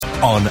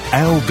on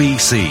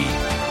LBC.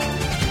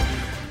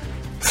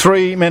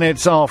 3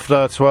 minutes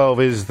after 12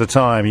 is the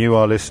time. You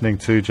are listening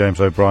to James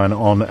O'Brien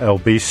on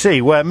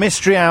LBC, where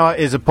Mystery Hour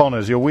is upon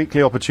us, your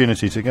weekly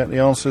opportunity to get the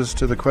answers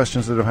to the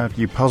questions that have had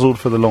you puzzled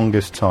for the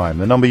longest time.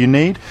 The number you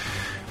need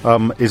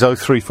is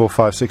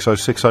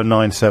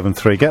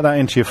 03456060973. Get that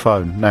into your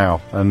phone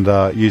now and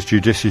use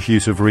judicious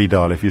use of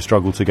redial if you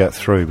struggle to get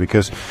through,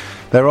 because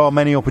there are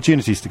many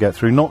opportunities to get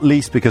through, not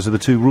least because of the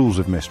two rules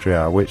of Mystery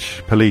Hour,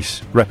 which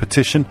police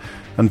repetition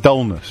and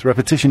dullness.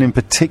 Repetition in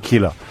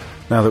particular.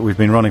 Now that we've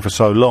been running for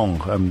so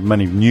long,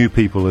 many new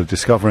people are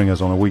discovering us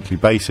on a weekly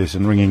basis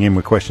and ringing in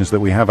with questions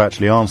that we have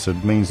actually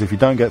answered, means if you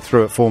don't get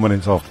through at 4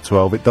 minutes after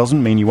 12, it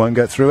doesn't mean you won't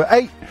get through at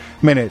 8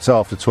 minutes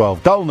after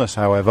 12. Dullness,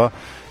 however,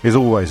 is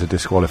always a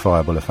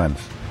disqualifiable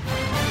offence.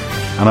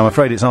 And I'm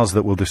afraid it's us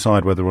that will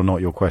decide whether or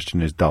not your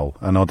question is dull,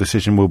 and our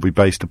decision will be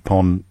based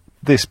upon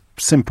this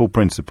simple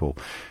principle.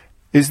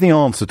 Is the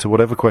answer to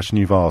whatever question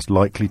you've asked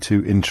likely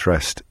to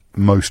interest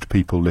most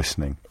people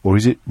listening, or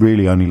is it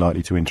really only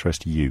likely to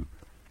interest you?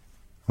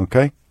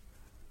 Okay?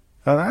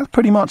 That's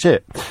pretty much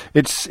it.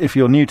 It's, if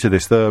you're new to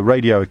this, the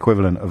radio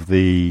equivalent of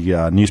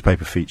the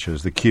newspaper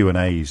features, the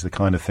Q&As, the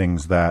kind of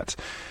things that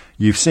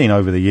you've seen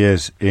over the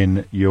years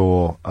in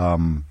your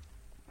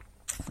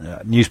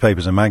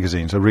newspapers and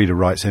magazines. A reader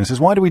writes in and says,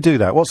 why do we do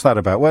that? What's that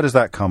about? Where does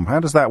that come? How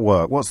does that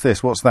work? What's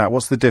this? What's that?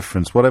 What's the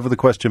difference? Whatever the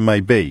question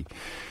may be.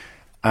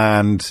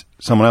 And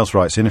someone else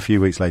writes in a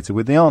few weeks later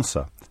with the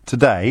answer.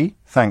 Today,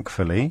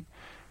 thankfully,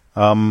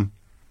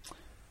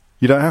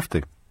 you don't have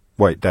to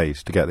wait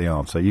days to get the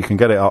answer. You can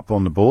get it up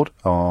on the board,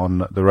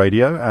 on the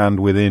radio, and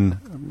within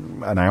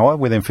an hour,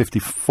 within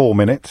 54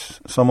 minutes,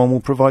 someone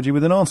will provide you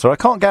with an answer. I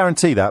can't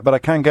guarantee that, but I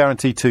can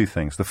guarantee two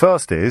things. The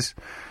first is,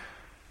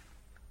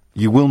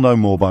 you will know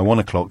more by 1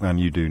 o'clock than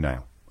you do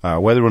now.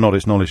 Whether or not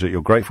it's knowledge that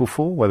you're grateful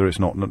for, whether it's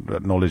not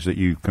knowledge that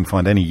you can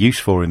find any use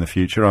for in the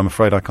future, I'm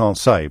afraid I can't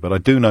say. But I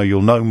do know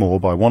you'll know more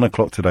by 1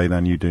 o'clock today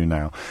than you do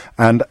now.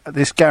 And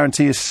this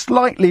guarantee is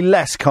slightly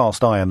less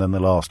cast iron than the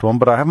last one,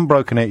 but I haven't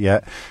broken it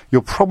yet.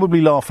 You'll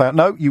probably laugh out...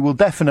 No, you will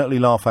definitely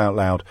laugh out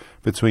loud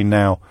between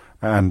now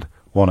and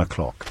 1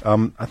 o'clock.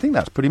 I think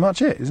that's pretty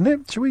much it, isn't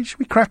it? Should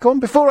we crack on?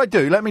 Before I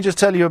do, let me just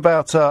tell you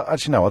about...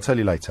 actually, no, I'll tell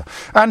you later.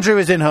 Andrew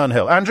is in Herne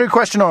Hill. Andrew,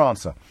 question or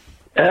answer?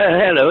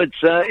 Hello,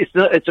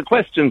 it's a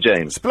question,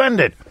 James.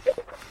 Splendid.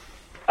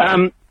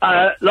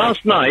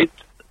 Last night,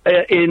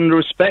 in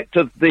respect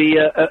of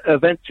the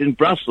events in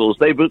Brussels,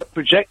 they were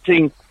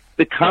projecting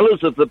the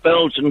colours of the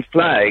Belgian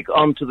flag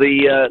onto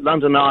the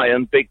London Eye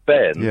and Big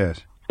Ben.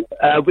 Yes.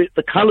 With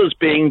the colours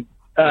being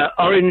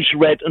orange,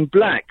 red, and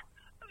black.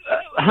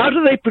 How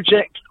do they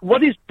project?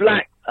 What is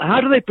black?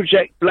 How do they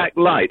project black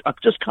light? I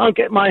just can't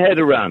get my head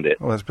around it.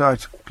 Well,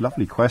 that's a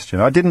lovely question.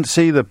 I didn't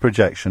see the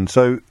projection,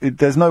 so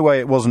there's no way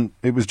it wasn't...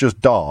 It was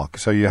just dark,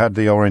 so you had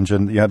the orange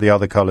and you had the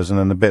other colours, and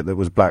then the bit that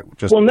was black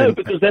just... Well, no,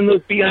 because then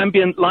there'd be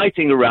ambient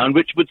lighting around,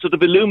 which would sort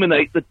of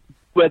illuminate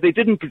where they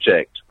didn't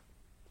project.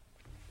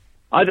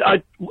 How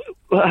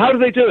do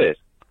they do it?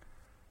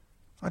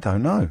 I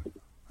don't know.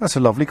 That's a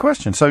lovely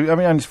question. So, I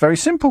mean, and it's a very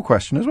simple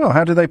question as well.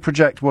 How do they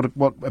project what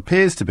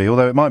appears to be,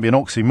 although it might be an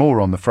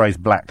oxymoron, the phrase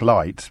black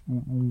light,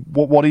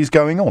 what is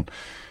going on?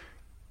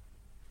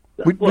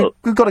 We've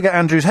got to get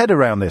Andrew's head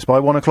around this by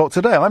 1 o'clock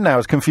today. I'm now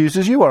as confused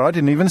as you are. I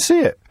didn't even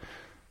see it.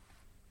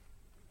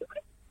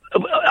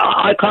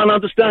 I can't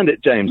understand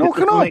it, James. Nor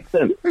can I.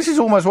 This is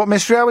almost what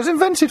Mystery Hour was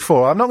invented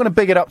for. I'm not going to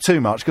big it up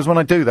too much, because when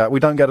I do that, we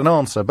don't get an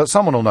answer. But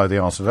someone will know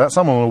the answer to that.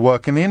 Someone will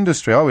work in the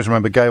industry. I always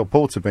remember Gail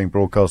Porter being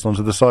broadcast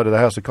onto the side of the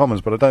House of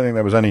Commons, but I don't think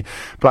there was any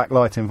black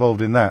light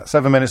involved in that.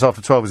 7 minutes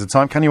after 12 is the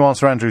time. Can you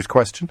answer Andrew's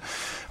question?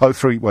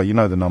 03, well, you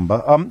know the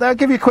number. I'll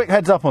give you a quick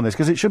heads up on this,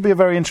 because it should be a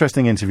very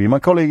interesting interview. My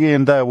colleague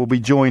Ian Dale will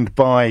be joined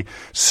by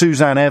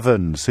Suzanne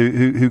Evans,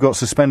 who got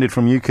suspended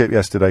from UKIP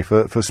yesterday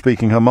for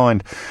speaking her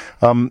mind.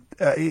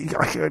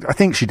 I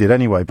think she did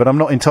anyway, but I'm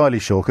not entirely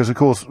sure, because, of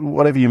course,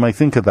 whatever you may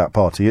think of that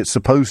party, it's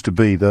supposed to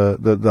be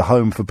the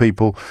home for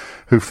people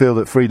who feel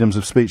that freedoms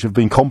of speech have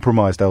been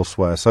compromised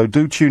elsewhere. So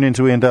do tune in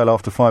to Ian Dale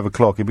after 5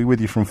 o'clock. He'll be with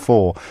you from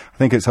 4. I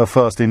think it's her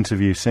first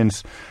interview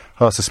since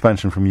her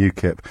suspension from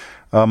UKIP.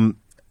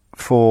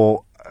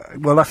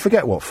 Well, I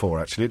forget what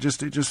for, actually. It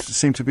just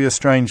seemed to be a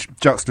strange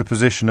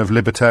juxtaposition of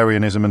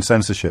libertarianism and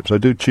censorship. So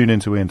do tune in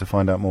to Ian to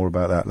find out more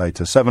about that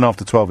later. 7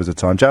 after 12 is the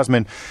time.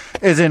 Jasmine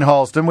is in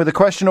Harlesden with a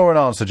question or an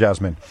answer,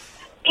 Jasmine?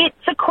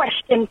 It's a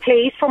question,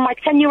 please, from my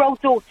 10-year-old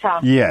daughter.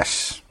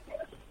 Yes.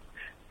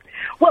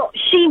 Well,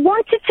 she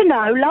wanted to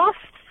know, last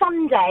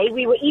Sunday,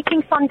 we were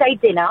eating Sunday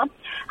dinner,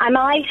 and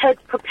I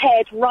had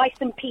prepared rice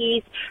and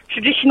peas,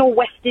 traditional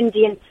West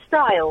Indian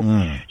style.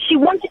 She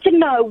wanted to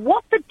know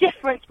what the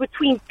difference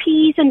between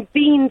peas and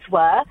beans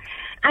were,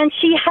 and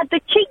she had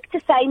the cheek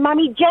to say,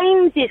 Mummy,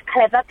 James is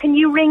clever, can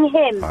you ring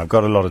him? I've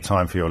got a lot of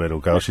time for your little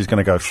girl. She's going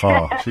to go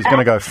far. She's going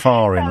to go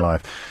far in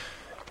life.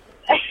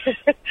 So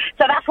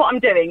that's what I'm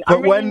doing.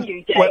 I'm ringing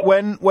you,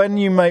 James. When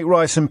you make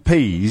rice and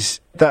peas,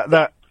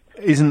 that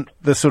isn't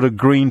the sort of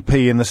green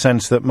pea in the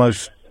sense that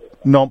most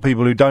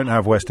people who don't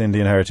have West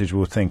Indian heritage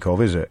will think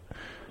of, is it?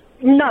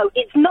 No,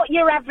 it's not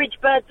your average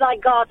bird's eye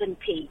garden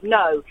pea,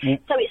 no.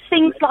 So it's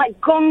things like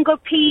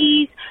gongo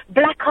peas,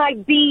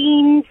 black-eyed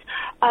beans,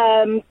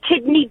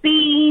 kidney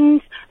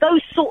beans,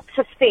 those sorts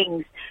of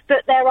things.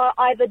 That there are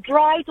either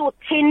dried or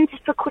tinned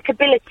for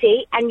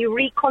cookability, and you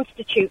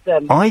reconstitute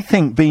them. I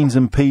think beans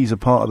and peas are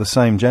part of the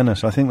same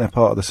genus. I think they're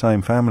part of the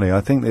same family.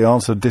 I think the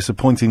answer,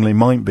 disappointingly,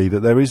 might be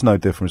that there is no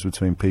difference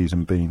between peas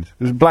and beans.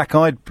 There's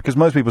black-eyed, because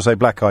most people say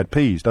black-eyed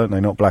peas, don't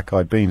they? Not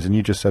black-eyed beans. And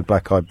you just said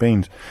black-eyed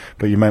beans,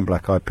 but you meant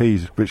black-eyed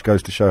peas, which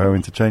goes to show how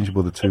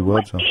interchangeable the two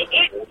words are.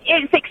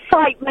 It's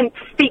excitement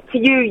to speak to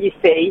you, you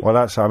see. Well,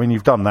 I mean,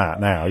 you've done that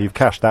now. You've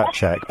cashed that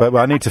check, but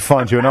I need to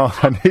find you an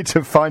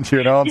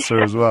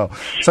answer as well.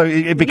 So,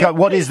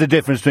 what is the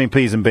difference between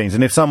peas and beans?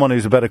 And if someone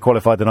who's better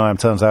qualified than I am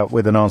turns out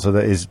with an answer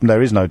that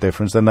there is no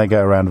difference, then they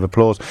get a round of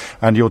applause,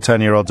 and your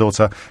 10-year-old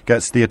daughter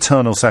gets the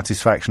eternal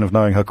satisfaction of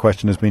knowing her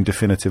question has been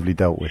definitively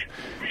dealt with.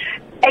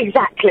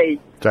 Exactly.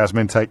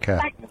 Jasmine, take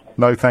care.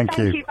 No, thank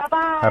you. Thank you.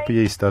 Bye-bye. Happy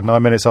Easter.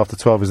 9 minutes after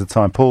 12 is the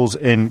time. Paul's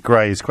in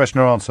Grays. Question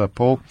or answer,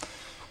 Paul?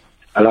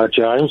 Hello,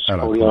 James.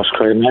 Hello, Paul the Ice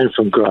Cream Man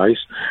from Grace.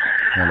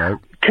 Hello.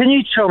 Can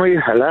you tell me,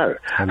 hello,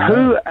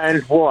 who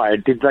and why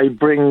did they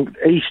bring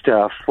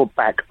Easter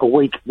back a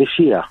week this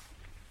year?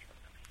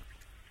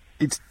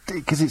 It's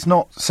because it's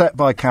not set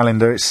by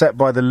calendar, it's set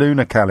by the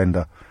lunar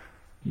calendar.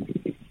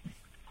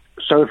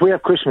 So if we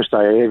have Christmas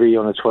Day every year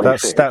on the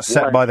 25th... That's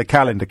set by the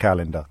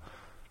calendar.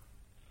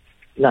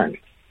 No.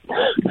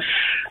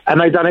 And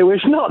they done it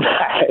with not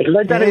that.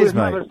 They done it with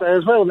Mother's Day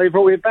as well, and they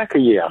brought it back a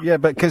year. Yeah,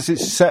 but because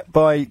it's set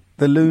by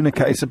the lunar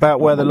it's about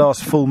where the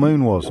last full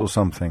moon was, or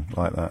something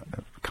like that,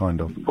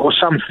 kind of. Or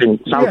something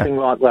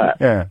like that.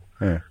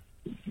 Yeah.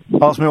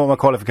 Ask me what my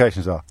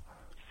qualifications are.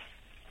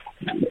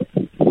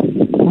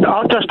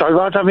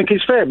 I don't think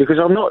it's fair, because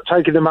I'm not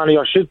taking the money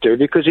I should do,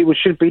 because it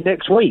should be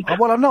next week. Oh,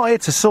 well, I'm not here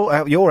to sort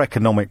out your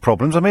economic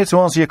problems. I'm here to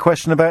answer your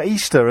question about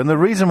Easter. And the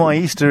reason why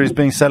Easter is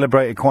being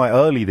celebrated quite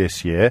early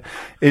this year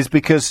is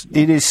because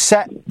it is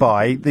set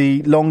by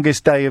the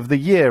longest day of the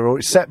year, or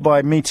it's set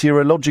by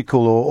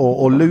meteorological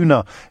or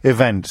lunar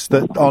events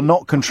that are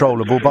not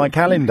controllable by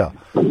calendar.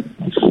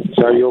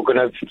 So you're going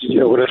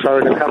to throw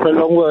in a couple of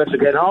long words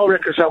again. I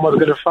reckon someone's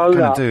going to phone up. I'm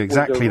going to do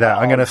exactly that.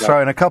 I'm going to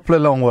throw in a couple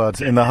of long words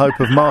in the hope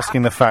of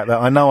masking the fact that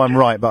I know I'm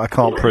right, but I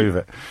can't prove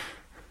it.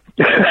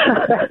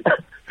 Right,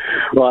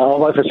 I'll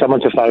wait for someone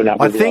to phone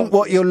up. I think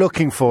what you're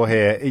looking for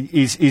here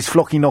is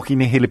flocky knocky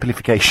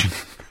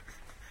nihilification.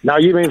 No,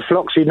 you mean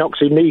floxy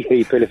noxy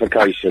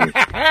nihilification.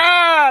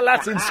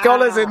 Latin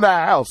scholars in the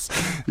house.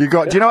 Do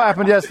you know what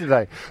happened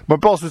yesterday? My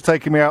boss was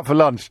taking me out for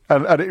lunch,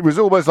 and it was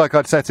almost like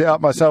I'd set it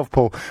up myself,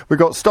 Paul. We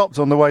got stopped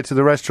on the way to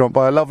the restaurant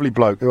by a lovely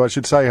bloke who I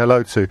should say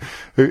hello to,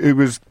 who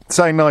was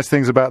saying nice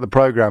things about the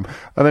programme.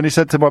 And then he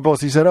said to my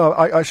boss, he said,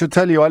 I should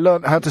tell you, I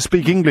learnt how to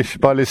speak English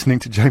by listening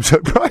to James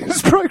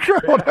O'Brien's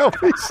programme on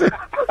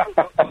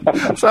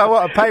LBC. So I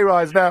want a pay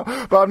rise now,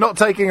 but I'm not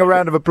taking a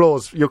round of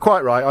applause. You're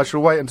quite right. I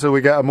shall wait until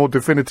we get a more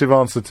definitive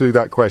answer to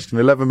that question.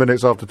 11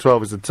 minutes after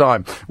 12 is the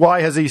time. Why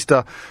is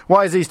Easter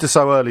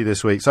so early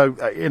this week? So,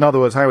 in other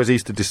words, how is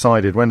Easter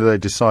decided? When do they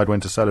decide when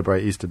to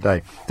celebrate Easter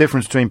Day?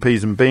 Difference between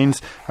peas and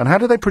beans. And how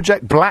do they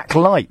project black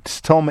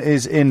light? Tom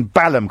is in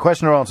Balham.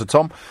 Question or answer,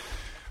 Tom?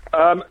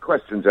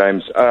 Question,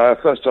 James.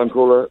 First-time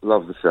caller,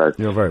 love the show.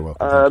 You're very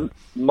welcome.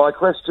 My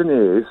question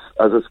is,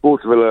 as a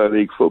supporter of a lower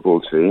league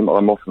football team,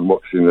 I'm often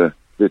watching the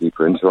video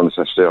print on a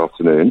Saturday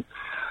afternoon,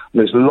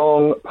 and it's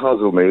long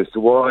puzzled me as to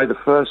why the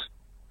first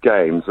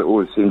games that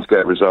always seem to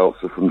get results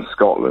are from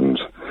Scotland.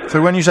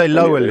 So when you say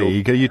lower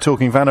league, are you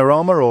talking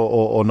Vanarama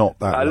or not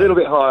that? A little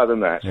bit higher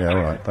than that. Yeah,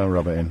 all right. Don't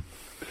rub it in.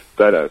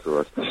 No, it's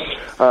all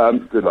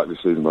right. Good luck this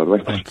season, by the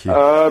way. Thank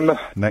you.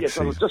 Next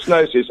season. I've just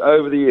noticed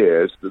over the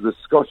years that the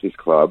Scottish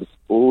clubs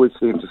always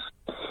seem to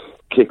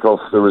kick off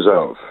the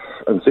results.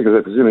 And because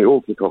they presumably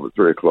all kick off at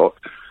 3 o'clock.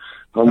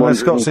 And the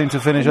Scots seem to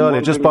finish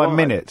earlier, just by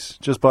minutes,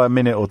 just by a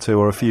minute or two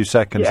or a few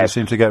seconds. They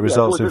seem to get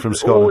results in from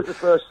Scotland. Always the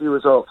first few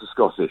results are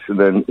Scottish, and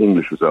then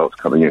English results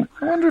coming in.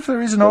 I wonder if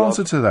there is an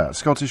answer to that.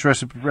 Scottish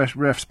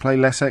refs play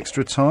less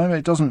extra time.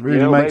 It doesn't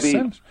really make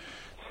sense.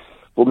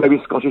 Well, maybe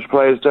Scottish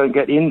players don't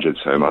get injured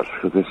so much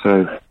because they're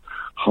so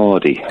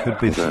hardy. Could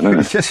be.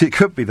 Yes, it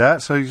could be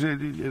that. So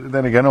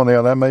then again, on the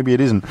other hand, maybe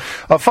it isn't.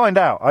 I'll find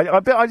out.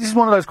 This is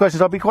one of those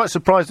questions. I'll be quite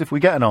surprised if we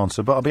get an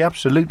answer, but I'll be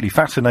absolutely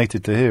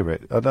fascinated to hear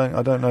it. I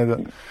don't know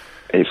that.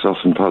 It's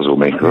often puzzled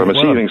me, because I'm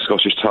assuming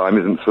Scottish time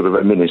isn't sort of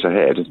a minute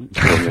ahead.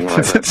 Something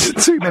like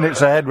that. 2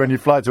 minutes ahead when you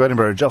fly to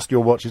Edinburgh, adjust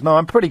your watches. No,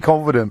 I'm pretty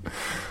confident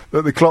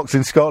that the clocks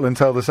in Scotland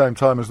tell the same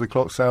time as the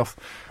clocks south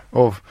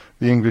of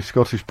the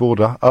English-Scottish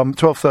border.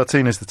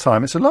 12:13 is the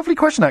time. It's a lovely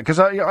question, that, because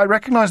I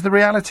recognise the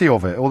reality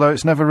of it, although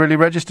it's never really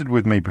registered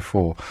with me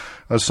before,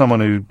 as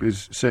someone who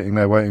is sitting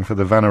there waiting for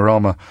the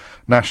Vanarama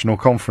National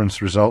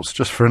Conference results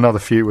just for another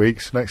few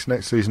weeks. Next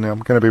season,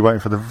 I'm going to be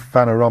waiting for the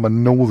Vanarama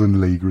Northern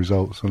League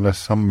results, unless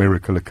some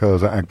miracle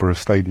occurs at Agborough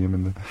Stadium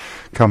in the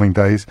coming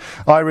days.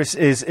 Iris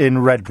is in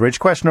Redbridge.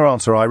 Question or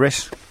answer,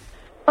 Iris?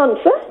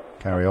 Answer.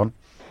 Carry on.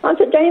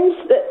 Answer, James.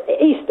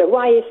 Easter.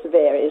 Why Easter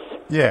varies?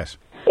 Yes.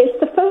 It's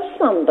the first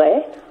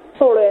Sunday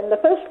fall in the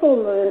first full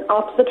moon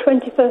after the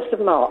 21st of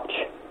March.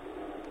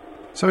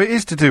 So it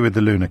is to do with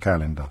the lunar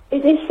calendar?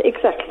 It is,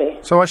 exactly.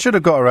 So I should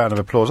have got a round of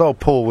applause. Oh,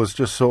 Paul was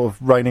just sort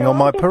of raining on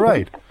my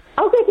parade.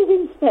 I'll get it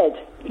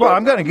instead. Well,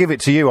 I'm going to give it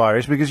to you,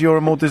 Iris, because you're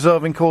a more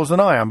deserving cause than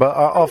I am. But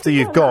after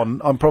you've gone,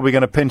 I'm probably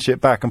going to pinch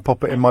it back and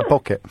pop it in my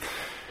pocket.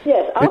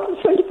 Yes, after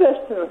the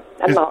 21st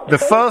of March. The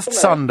first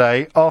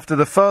Sunday after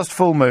the first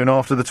full moon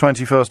after the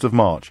 21st of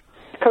March.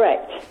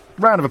 Correct.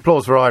 Round of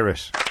applause for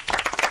Iris.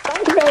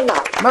 Thank you very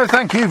much. No,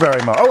 thank you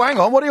very much. Oh, hang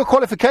on. What are your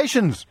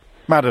qualifications,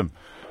 madam?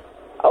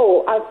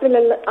 Oh,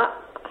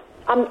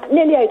 I'm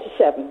nearly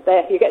 87.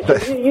 There,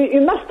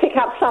 you must pick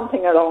up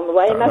something along the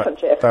way,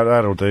 mustn't you?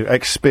 That'll do.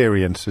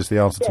 Experience is the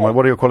answer to my...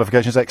 What are your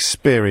qualifications?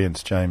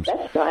 Experience, James.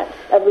 That's right,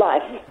 of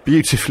life.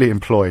 Beautifully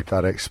employed,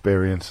 that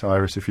experience,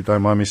 Iris, if you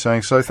don't mind me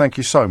saying so. Thank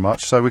you so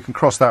much. So we can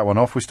cross that one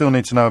off. We still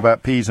need to know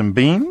about peas and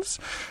beans.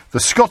 The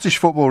Scottish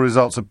football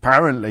results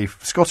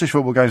Scottish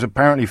football games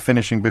apparently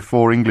finishing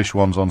before English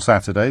ones on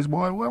Saturdays.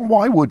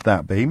 Why would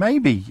that be?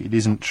 Maybe it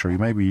isn't true.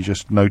 Maybe you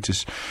just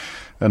notice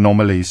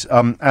anomalies.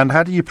 And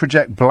how do you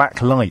project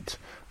black light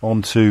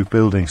onto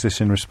buildings? This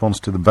in response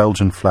to the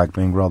Belgian flag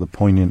being rather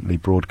poignantly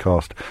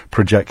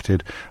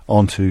projected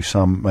onto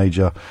some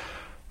major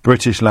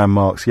British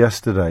landmarks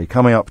yesterday.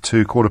 Coming up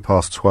to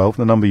 12:15,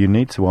 the number you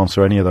need to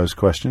answer any of those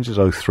questions is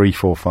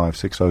 0345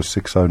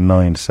 6060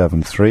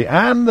 973,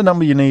 and the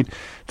number you need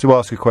to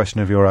ask a question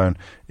of your own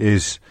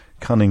is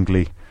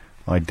cunningly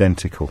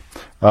identical.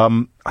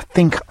 I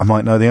think I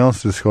might know the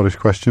answer to the Scottish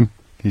question,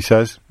 he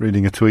says,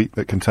 reading a tweet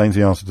that contains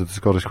the answer to the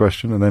Scottish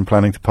question and then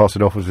planning to pass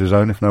it off as his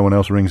own if no one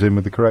else rings in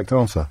with the correct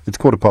answer. It's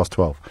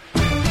 12:15.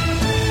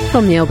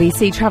 From the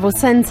LBC Travel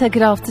Centre,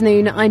 good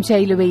afternoon, I'm Jo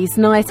Louise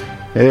Knight.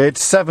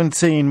 It's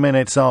 17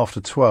 minutes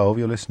after 12.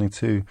 You're listening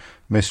to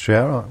Mystery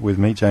Hour with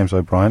me, James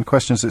O'Brien.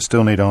 Questions that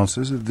still need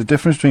answers. The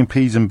difference between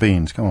peas and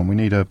beans. Come on, we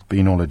need a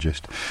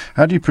beanologist.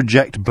 How do you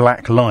project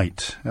black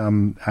light?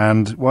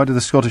 And why do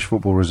Scottish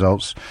football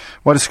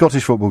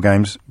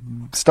games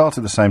start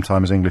at the same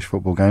time as English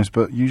football games,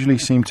 but usually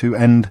seem to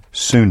end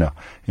sooner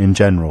in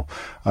general?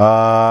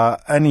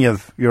 Any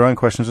of your own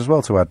questions as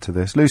well to add to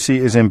this? Lucy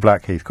is in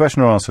Blackheath.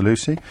 Question or answer,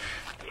 Lucy?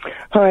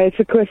 Hi, it's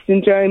a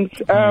question, James.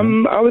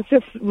 I was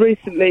just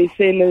recently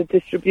seeing a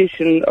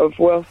distribution of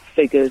wealth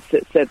figures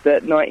that said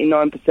that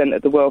 99%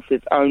 of the wealth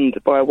is owned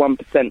by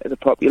 1% of the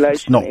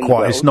population.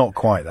 It's not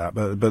quite that,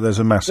 but there's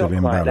a massive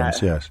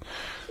imbalance, yes.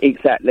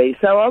 Exactly.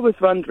 So I was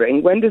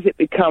wondering, when does it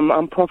become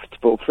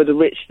unprofitable for the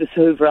rich to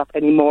hoover up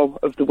any more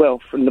of the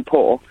wealth from the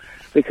poor?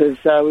 Because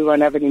we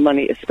won't have any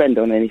money to spend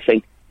on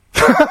anything.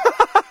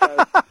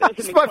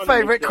 It's my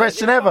favourite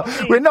question ever.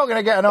 We're not going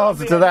to get an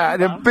answer to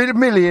that in a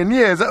million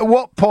years. At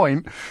what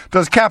point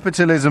does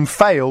capitalism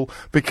fail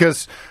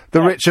because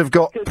the rich have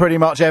got pretty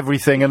much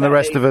everything and the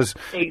rest of us...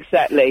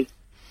 Exactly.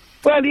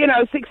 Well,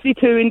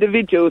 62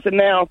 individuals are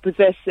now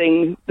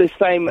possessing the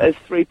same as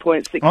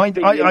 3.6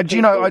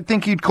 billion. I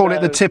think you'd call it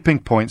the tipping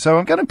point. So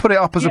I'm going to put it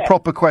up as a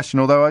proper question,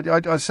 although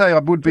I say I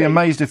would be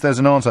amazed if there's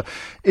an answer.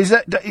 Is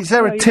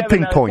there a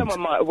tipping point?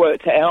 Someone might have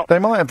worked it out. They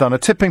might have done a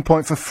tipping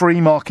point for free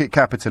market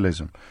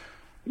capitalism.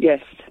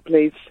 Yes,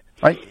 please.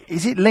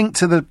 Is it linked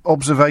to the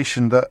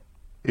observation that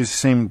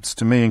seems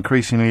to me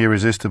increasingly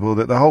irresistible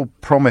that the whole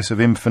promise of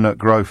infinite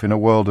growth in a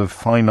world of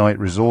finite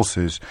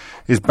resources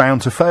is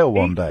bound to fail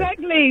one day?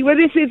 Exactly. Well,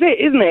 this is it,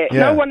 isn't it?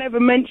 Yeah. No one ever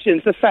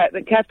mentions the fact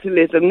that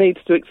capitalism needs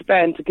to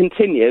expand to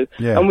continue,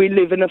 and we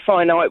live in a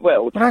finite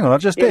world. Well, hang on, I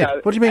just did.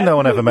 What do you mean no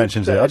one ever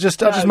mentions it? I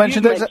just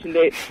mentioned it. Mentioned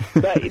it,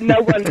 but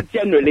no one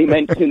generally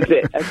mentions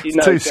it, as you know.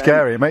 It's too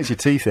scary. It makes your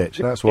teeth itch.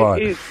 That's why.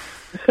 It is.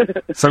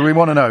 So we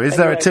want to know, is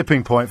there a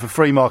tipping point for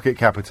free market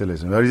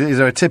capitalism? Or is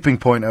there a tipping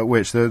point at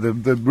which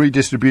the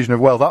redistribution of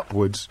wealth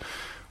upwards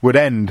would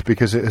end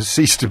because it has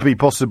ceased to be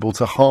possible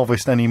to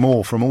harvest any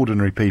more from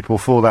ordinary people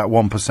for that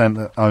 1%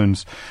 that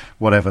owns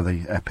whatever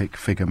the epic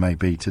figure may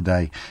be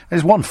today?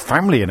 There's one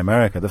family in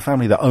America, the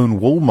family that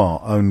own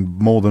Walmart, own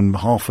more than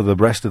half of the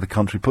rest of the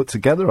country put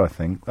together, I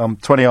think.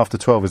 20 after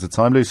 12 is the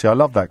time. Lucy, I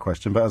love that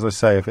question, but as I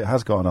say, if it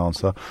has got an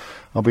answer,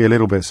 I'll be a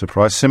little bit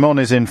surprised. Simon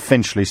is in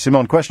Finchley.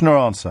 Simon, question or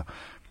answer?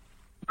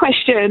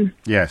 Question.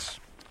 Yes.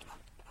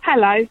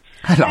 Hello.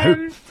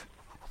 Hello.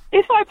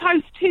 If I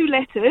post two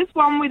letters,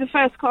 one with a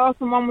first class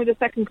and one with a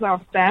second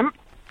class stamp,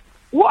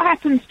 what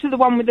happens to the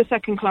one with the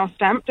second class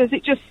stamp? Does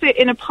it just sit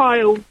in a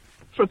pile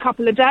for a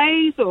couple of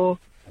days, or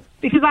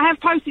because I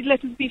have posted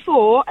letters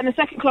before and the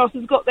second class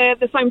has got there at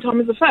the same time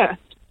as the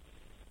first?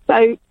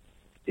 So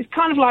it's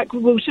kind of like,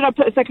 well, should I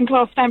put a second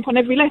class stamp on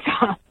every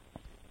letter?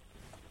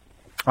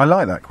 I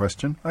like that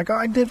question.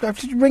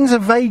 It rings a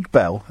vague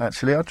bell,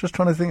 actually. I'm just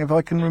trying to think if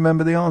I can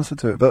remember the answer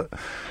to it. But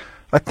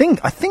I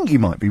think you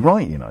might be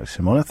right,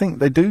 Simon. I think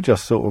they do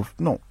just sort of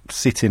not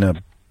sit in a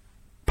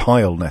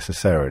pile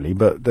necessarily,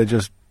 but they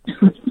just...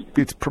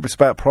 It's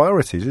about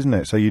priorities, isn't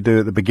it? So you do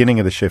at the beginning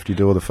of the shift, you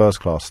do all the first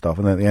class stuff,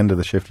 and then at the end of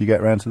the shift, you get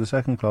around to the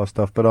second class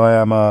stuff. But I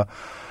am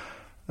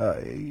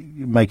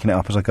making it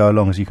up as I go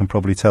along, as you can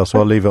probably tell. So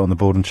I'll leave it on the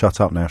board and shut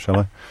up now, shall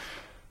I?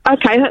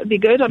 Okay, that would be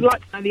good. I'd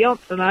like to know the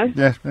answer, though.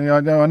 Yeah,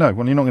 I know.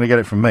 Well, you're not going to get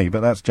it from me, but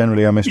that's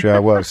generally how mystery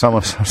hour works.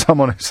 Well,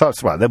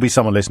 there'll be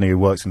someone listening who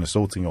works in the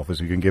sorting office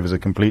who can give us a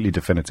completely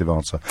definitive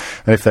answer.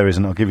 And if there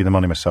isn't, I'll give you the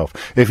money myself.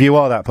 If you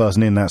are that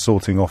person in that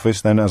sorting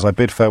office, then as I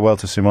bid farewell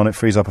to Simon, it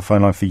frees up a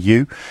phone line for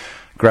you.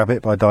 Grab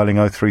it by dialing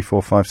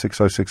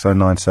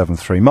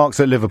 03456060973. Mark's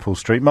at Liverpool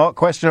Street. Mark,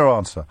 question or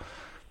answer?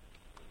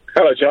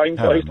 Hello, James.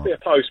 Hello, I used to be a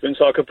postman,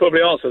 so I could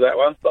probably answer that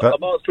one. But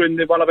I'm answering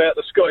the one about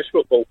the Scottish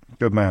football.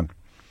 Good man.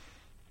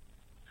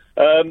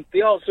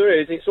 The answer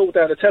is it's all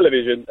down to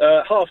television.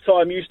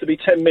 Half-time used to be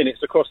 10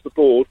 minutes across the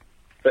board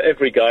for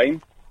every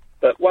game.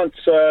 But once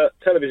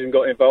television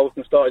got involved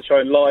and started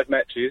showing live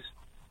matches,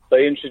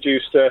 they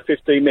introduced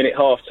 15-minute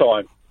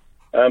half-time.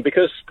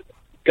 Because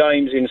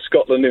games in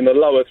Scotland in the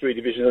lower three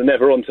divisions are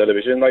never on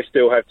television, they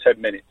still have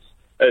 10 minutes,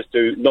 as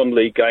do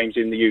non-league games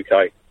in the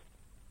UK.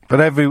 But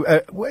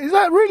is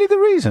that really the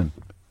reason?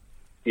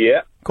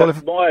 Yeah,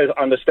 that's my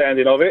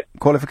understanding of it.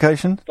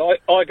 Qualification?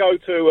 I go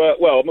to,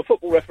 I'm a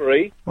football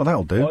referee. Well,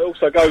 that'll do. I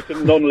also go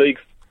to non-league.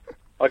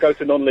 I go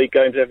to non-league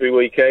games every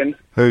weekend.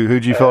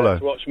 Who do you follow?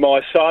 To watch my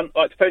son.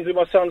 It depends who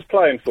my son's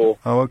playing for.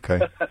 Oh,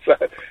 okay. So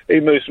he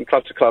moves from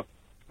club to club.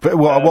 But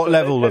what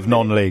level of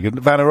non-league?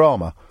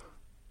 Vanarama?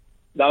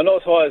 No, not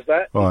as high as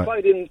that. Right. He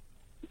played in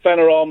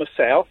Vanarama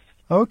South.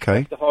 Oh,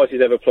 okay. That's the highest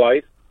he's ever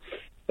played.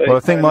 Well, I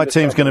think my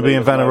team's going to be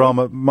in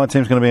Vanarama. My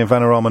team's going to be in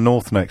Vanarama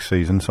North next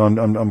season, so I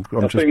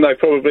think they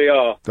probably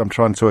are. I'm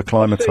trying to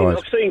acclimatise.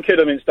 I've seen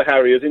Kidderminster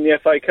Harriers in the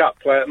FA Cup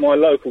play at my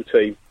local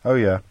team. Oh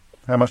yeah.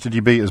 How much did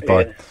you beat us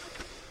by? Yeah.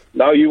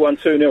 No, you won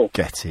 2-0.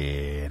 Get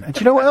in. And do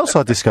you know what else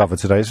I discovered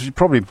today? It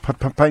probably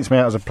paints me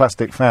out as a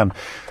plastic fan.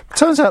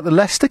 Turns out the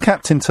Leicester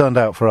captain turned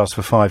out for us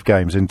for 5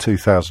 games in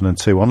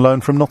 2002 on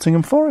loan from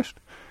Nottingham Forest.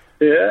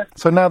 Yeah.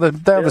 So now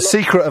the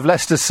secret of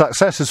Leicester's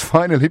success has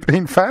finally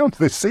been found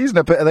this season.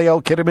 A bit of the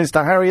old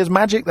Kidderminster Harriers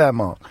magic there,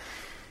 Mark.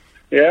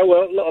 Yeah,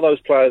 well, a lot of those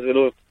players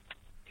are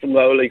from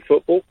lower league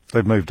football.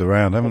 They've moved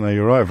around, haven't they?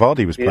 You're right.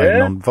 Vardy was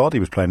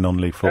playing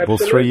non-league football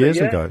 3 years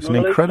ago. It's an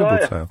incredible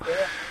tale.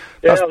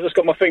 Yeah, I've just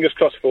got my fingers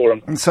crossed for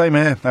them. And same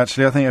here,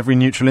 actually. I think every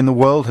neutral in the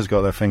world has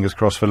got their fingers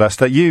crossed for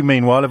Leicester. You,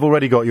 meanwhile, have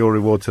already got your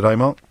reward today,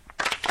 Mark.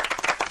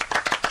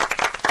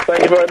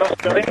 Thank you very much,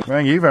 Johnny.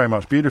 Thank you very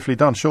much. Beautifully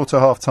done. Shorter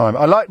half-time.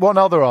 I like one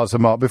other answer,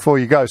 Mark, before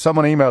you go.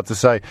 Someone emailed to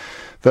say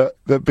that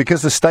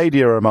because the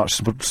stadia are much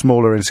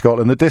smaller in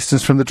Scotland, the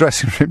distance from the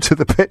dressing room to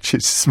the pitch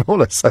is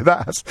smaller. So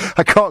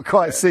I can't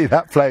quite see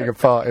that playing a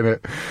part in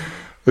it.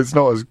 It's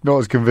not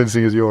as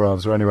convincing as your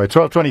answer, anyway.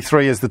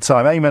 12:23 is the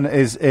time. Eamon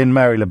is in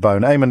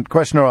Marylebone. Eamon,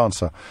 question or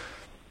answer?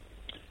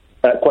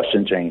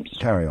 Question, James.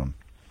 Carry on.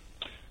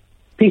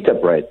 Pita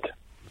bread.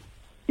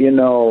 You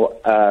know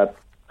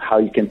how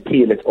you can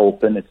peel it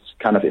open. It's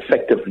kind of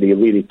effectively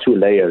really 2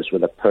 layers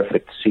with a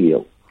perfect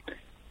seal.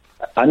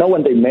 I know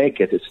when they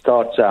make it, it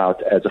starts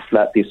out as a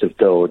flat piece of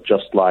dough,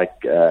 just like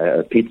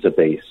a pizza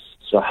base.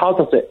 So how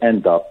does it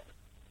end up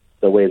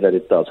the way that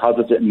it does? How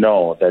does it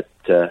know that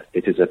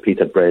it is a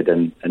pita bread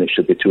and it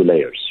should be 2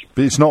 layers?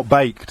 But it's not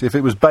baked. If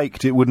it was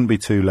baked, it wouldn't be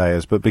 2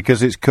 layers. But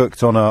because it's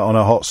cooked on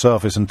a hot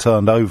surface and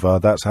turned over,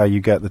 that's how you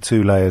get the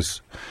 2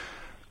 layers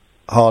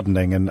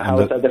hardening and how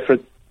is that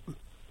different?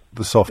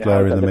 The soft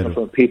layer in the middle.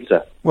 From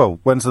pizza? Well,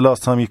 when's the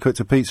last time you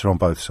cooked a pizza on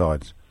both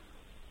sides?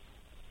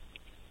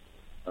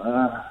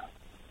 Not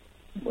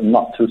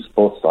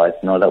both sides.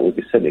 No, that would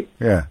be silly.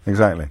 Yeah,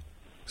 exactly.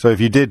 So if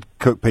you did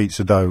cook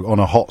pizza dough on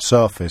a hot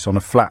surface, on a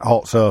flat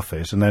hot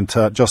surface, and then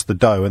just the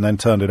dough and then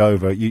turned it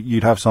over,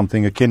 you'd have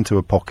something akin to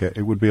a pocket.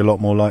 It would be a lot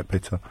more like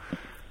pita.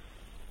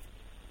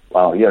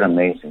 Wow, you're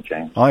amazing,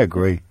 James. I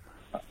agree.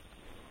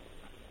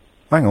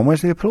 Hang on,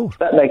 where's the applause?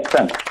 That makes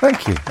sense.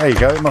 Thank you. There you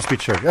go. It must be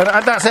true.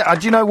 And that's it.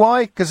 Do you know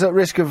why? Because at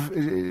risk of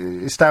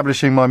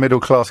establishing my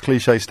middle-class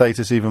cliché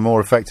status even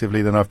more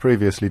effectively than I've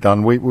previously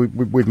done,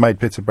 we've made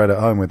pita bread at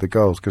home with the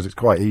girls because it's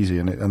quite easy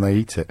and they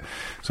eat it.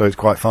 So it's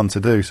quite fun to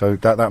do. So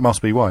that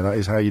must be why. That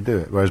is how you do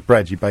it. Whereas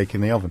bread, you bake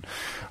in the oven.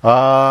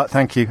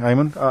 Thank you,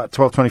 Eamon.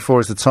 12:24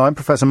 is the time.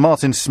 Professor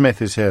Martin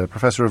Smith is here,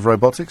 Professor of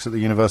Robotics at the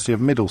University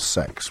of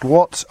Middlesex.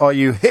 What are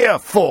you here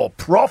for,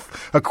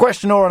 Prof? A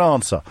question or an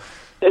answer?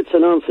 It's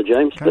an answer,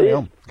 James. Carry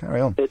on.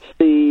 It's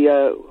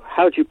the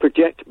how do you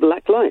project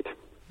black light?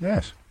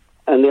 Yes.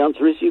 And the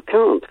answer is you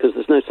can't, because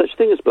there's no such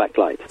thing as black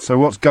light. So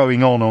what's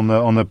going on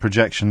the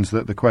projections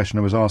that the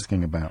questioner was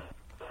asking about?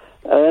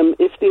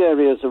 If the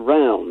areas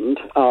around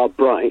are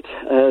bright,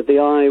 the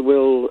eye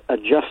will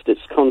adjust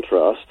its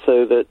contrast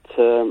so that,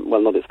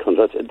 not its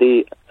contrast,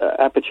 the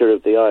aperture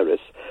of the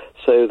iris,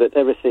 so that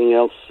everything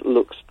else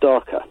looks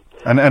darker.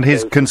 And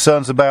his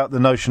concerns about the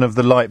notion of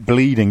the light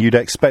bleeding, you'd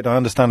expect, I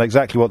understand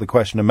exactly what the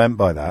questioner meant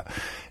by that,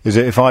 is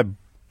that if I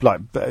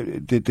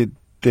did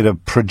a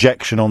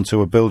projection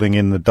onto a building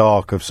in the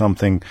dark of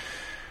something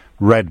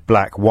red,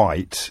 black,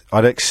 white,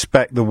 I'd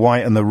expect the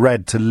white and the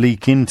red to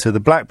leak into the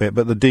black bit,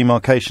 but the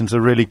demarcations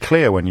are really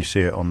clear when you see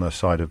it on the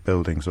side of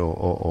buildings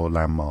or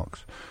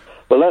landmarks.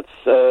 Well,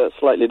 that's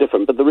slightly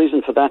different, but the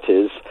reason for that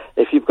is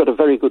if you've got a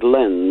very good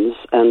lens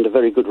and a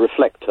very good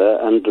reflector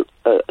and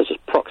as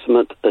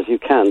approximate as you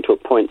can to a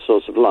point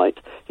source of light,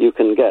 you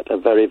can get a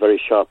very,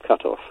 very sharp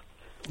cutoff.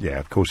 Yeah,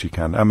 of course you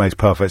can. That makes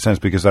perfect sense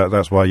because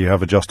that's why you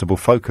have adjustable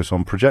focus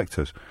on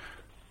projectors.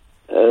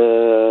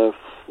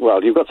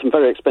 Well, you've got some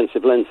very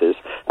expensive lenses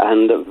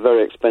and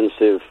very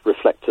expensive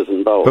reflectors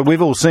and bulbs. But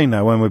we've all seen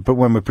that when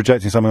we're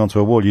projecting something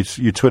onto a wall,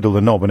 you twiddle the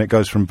knob and it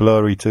goes from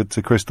blurry to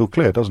crystal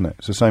clear, doesn't it?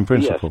 It's the same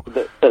principle.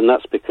 Yes, and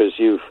that's because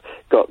you've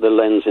got the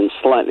lens in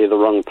slightly the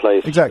wrong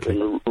place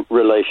exactly in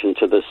relation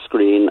to the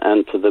screen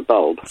and to the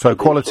bulb. So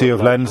quality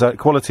of lens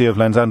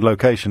and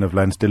location of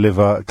lens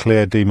deliver a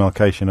clear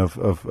demarcation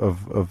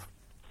of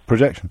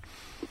projection.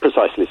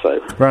 Precisely so.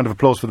 Round of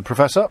applause for the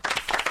Professor.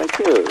 Thank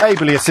you.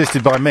 Ably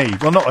assisted by me.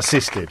 Well, not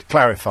assisted,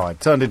 clarified.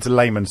 Turned into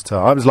layman's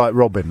term. I was like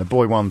Robin, the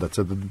boy wonder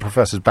to the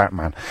Professor's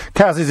Batman.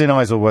 Kaz is in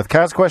Isleworth.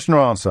 Kaz, question or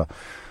answer?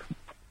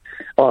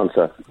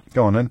 Answer.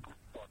 Go on then.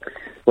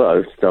 Well, I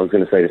was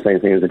going to say the same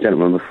thing as the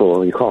gentleman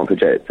before. You can't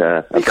project...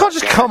 you can't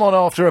just come on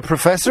after a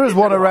Professor as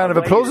one a round of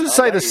applause and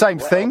say the same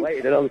thing. I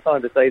waited a long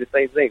time to say the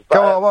same thing.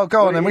 Go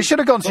on then. We should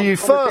have gone to you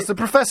first. The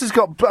Professor's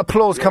got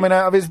applause coming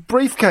out of his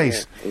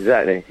briefcase. Yeah,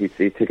 exactly.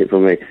 He took it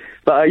from me.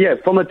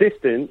 But, from a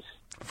distance...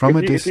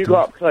 If you go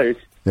up close...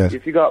 Yes.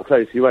 If you go up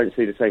close, you won't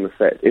see the same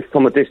effect. If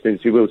from a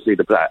distance, you will see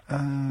the black.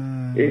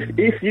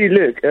 If you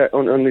look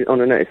on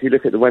the net, if you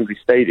look at the Wembley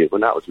Stadium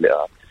when that was lit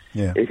up,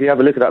 if you have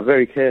a look at that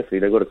very carefully,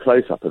 they've got a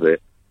close-up of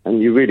it,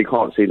 and you really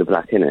can't see the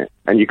black in it,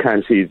 and you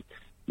can see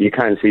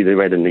the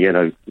red and the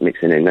yellow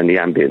mixing in and the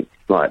ambient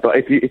light. But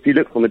if you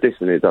look from a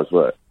distance, it does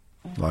work.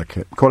 Like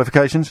it.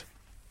 Qualifications?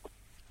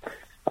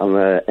 I'm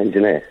an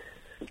engineer.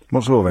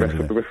 What sort of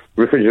engineer?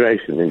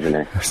 Refrigeration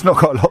engineer. It's not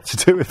got a lot to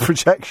do with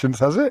projections,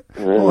 has it?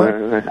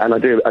 And I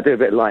do a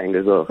bit of lighting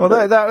as well.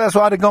 Well, that's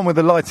why I'd have gone with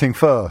the lighting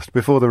first,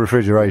 before the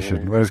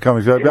refrigeration, when it's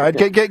coming to...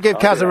 Give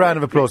Kaz a round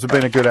of applause for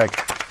being a good egg.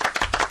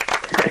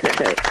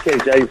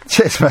 Cheers, James.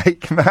 Cheers,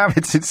 mate.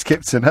 Mohammed's in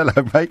Skipton. Hello,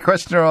 mate.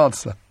 Question or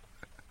answer?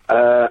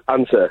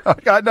 Answer.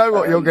 I know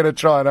what you're going to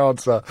try and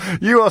answer.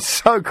 You are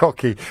so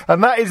cocky.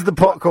 And that is the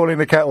pot calling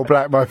the kettle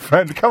black, my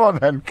friend. Come on,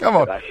 then. Come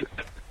on.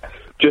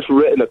 Just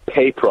written a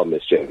paper on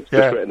this, James.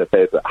 Just written a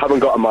paper. Haven't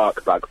got a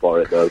mark back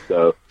for it, though,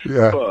 so...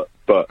 Yeah.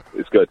 But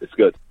it's good, it's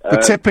good. The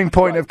tipping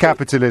point of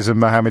capitalism,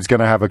 Mohammed's going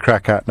to have a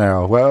crack at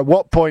now. Well, at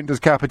what point does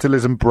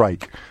capitalism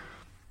break?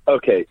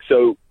 Okay,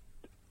 so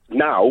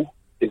now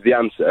is the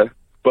answer,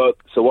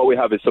 so what we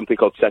have is something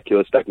called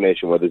secular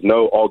stagnation, where there's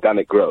no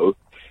organic growth,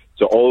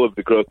 so all of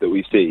the growth that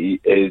we see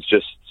is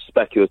just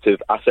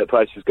speculative asset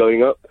prices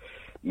going up.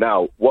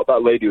 Now, what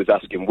that lady was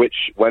asking,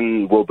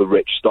 when will the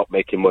rich stop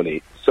making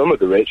money? Some of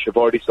the rich have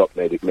already stopped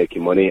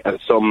making money, and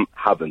some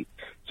haven't.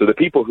 So the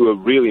people who are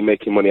really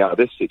making money out of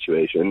this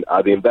situation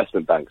are the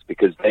investment banks,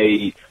 because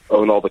they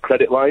own all the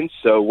credit lines.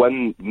 So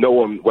when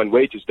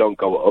wages don't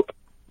go up,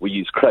 we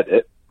use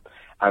credit,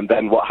 and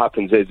then what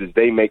happens is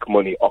they make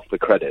money off the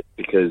credit,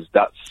 because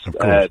that's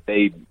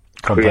they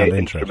create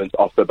instruments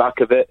off the back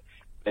of it,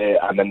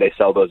 and then they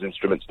sell those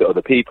instruments to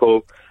other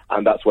people,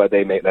 and that's where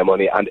they make their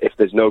money. And if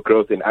there's no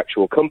growth in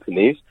actual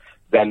companies,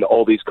 then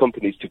all these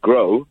companies, to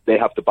grow, they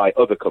have to buy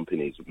other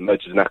companies,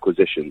 mergers and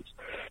acquisitions.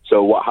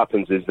 So what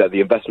happens is that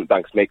the investment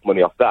banks make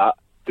money off that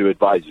through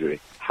advisory.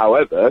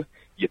 However,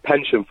 your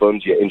pension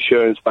funds, your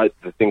insurance,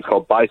 the things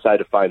called buy-side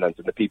of finance,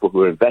 and the people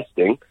who are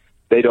investing,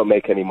 they don't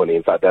make any money.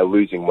 In fact, they're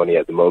losing money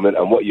at the moment.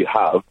 And what you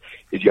have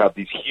is you have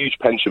these huge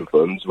pension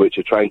funds which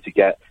are trying to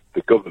get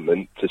the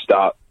government to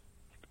start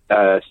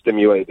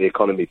stimulate the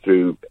economy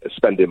through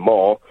spending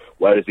more,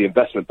 whereas the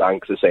investment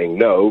banks are saying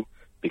no,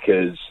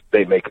 because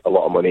they make a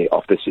lot of money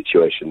off this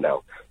situation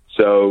now.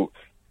 So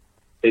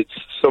it's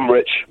some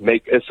rich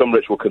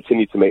will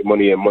continue to make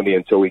money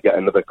until we get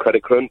another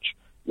credit crunch,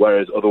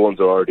 whereas other ones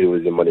are already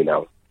losing money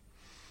now.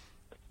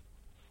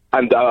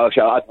 And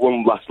actually, I'll add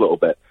one last little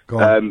bit.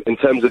 In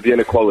terms of the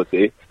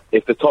inequality,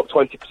 if the top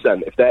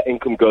 20%, if their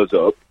income goes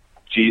up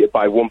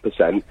by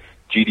 1%,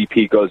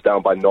 GDP goes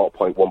down by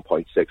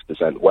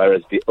 0.1.6%,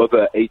 whereas the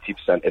other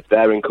 80%, if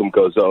their income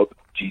goes up,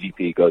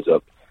 GDP goes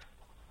up.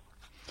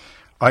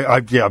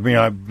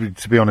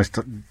 To be honest,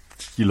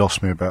 you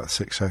lost me about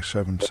 6 or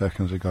 7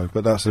 seconds ago,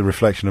 but that's a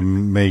reflection of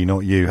me, not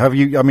you.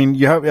 Okay,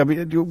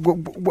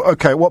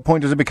 at what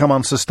point does it become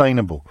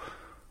unsustainable?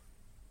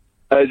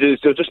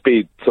 It'll just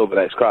be till the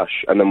next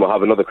crash, and then we'll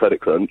have another credit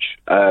crunch,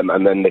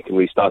 and then they can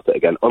restart it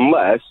again,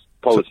 unless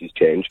policies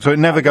change. So it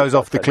never goes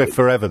off the cliff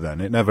forever,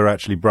 then? It never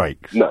actually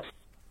breaks? No.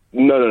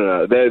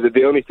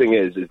 The only thing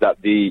is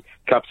that the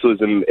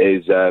capitalism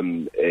is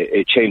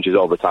it changes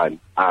all the time,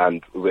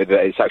 and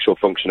its actual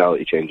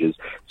functionality changes.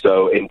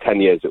 So in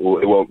 10 years, it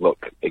won't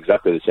look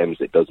exactly the same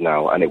as it does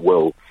now, and it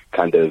will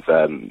kind of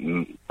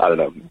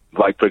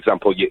like, for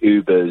example, your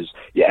Ubers,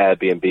 your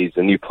Airbnbs,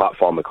 the new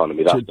platform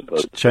economy.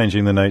 That's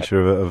changing the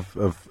nature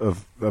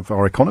of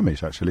our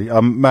economies, actually.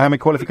 Mohammed,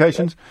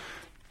 qualifications?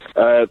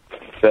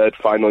 Third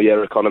final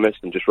year economist,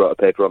 and just wrote a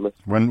paper on this.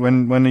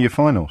 When are your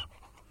finals?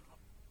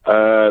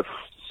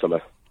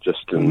 Summer.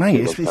 Just in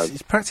mate,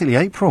 it's practically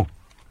April.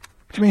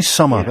 What do you mean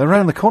summer? They're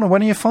around the corner.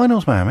 When are your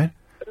finals, Mohammed?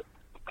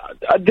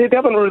 They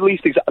haven't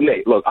released exactly.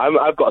 Mate, look,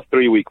 I've got a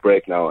 3-week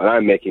break now, and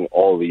I'm making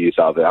all the use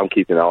out of it. I'm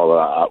keeping all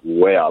of that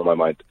way out of my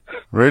mind.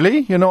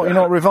 Really? You're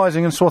not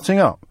revising and swatting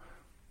up?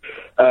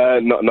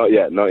 Not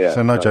yet.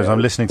 So no, James, I'm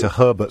listening to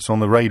Herberts on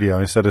the radio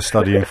instead of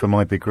studying for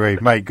my degree.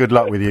 Mate, good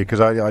luck with you, because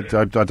I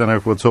don't know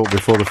if we'll talk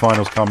before the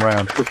finals come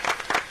round.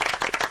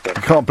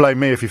 You can't blame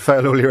me if you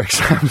fail all your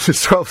exams.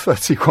 It's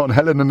 12:31.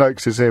 Helena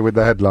Noakes is here with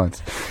the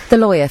headlines. The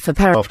lawyer for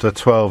After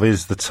 12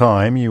 is the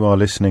time. You are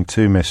listening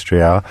to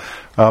Mystery Hour.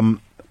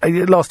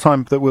 Last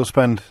time that we'll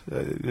spend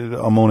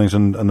our mornings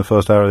and the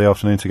first hour of the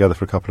afternoon together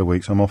for a couple of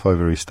weeks. I'm off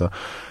over Easter.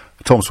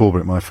 Tom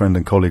Swarbrick, my friend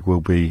and colleague,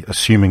 will be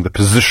assuming the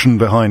position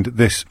behind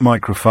this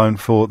microphone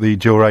for the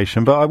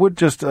duration. But I would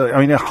just,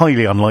 a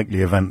highly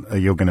unlikely event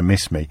you're going to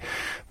miss me.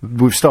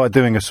 We've started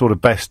doing a sort of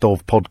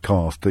best-of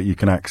podcast that you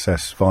can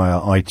access via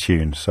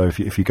iTunes. So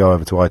if you go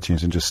over to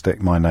iTunes and just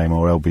stick my name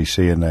or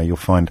LBC in there, you'll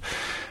find...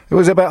 It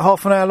was about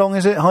half an hour long,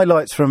 is it?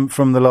 Highlights from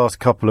the last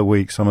couple of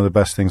weeks, some of the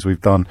best things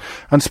we've done.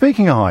 And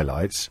speaking of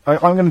highlights, I'm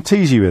going to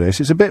tease you with this.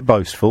 It's a bit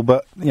boastful,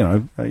 but,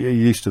 you're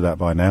used to that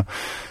by now.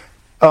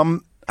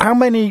 How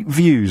many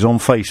views on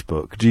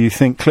Facebook do you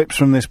think clips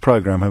from this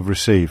programme have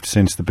received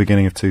since the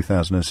beginning of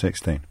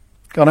 2016?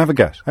 Go on, have a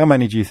guess. How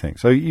many do you think?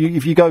 So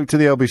if you go to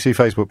the LBC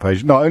Facebook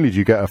page, not only do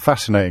you get a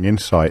fascinating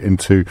insight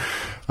into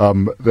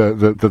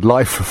the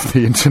life of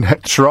the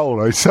internet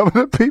troll, some of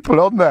the people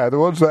on there, the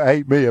ones that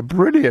hate me, are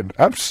brilliant,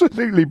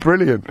 absolutely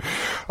brilliant.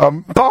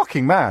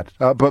 Barking mad,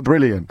 but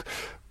brilliant.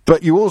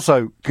 But you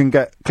also can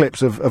get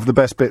clips of the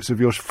best bits of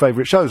your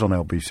favourite shows on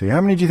LBC. How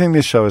many do you think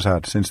this show has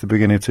had since the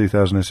beginning of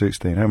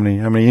 2016? How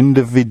many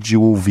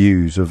individual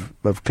views of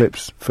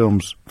clips,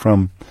 films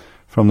from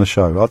the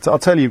show? I'll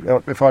tell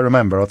you, if I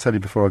remember, I'll tell you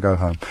before I go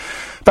home.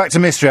 Back to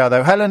Mystery Hour,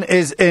 though. Helen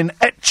is in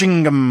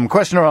Etchingham.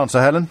 Question or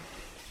answer, Helen?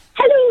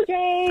 Hello,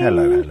 James.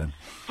 Hello, Helen.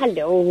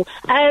 Hello.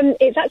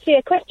 It's actually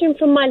a question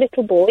from my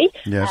little boy,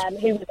 yes.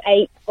 Who was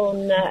 8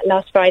 on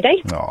last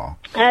Friday.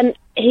 Aww.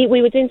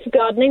 We were doing some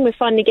gardening. We're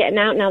finally getting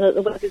out now that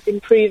the weather's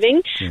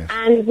improving. Yes.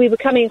 And we were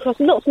coming across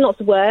lots and lots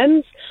of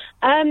worms.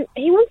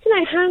 He wants to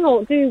know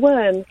how do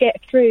worms get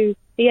through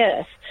the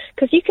earth?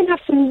 Because you can have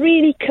some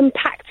really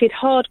compacted,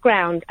 hard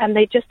ground, and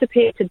they just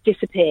appear to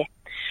disappear.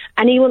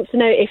 And he wants to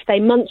know if they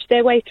munch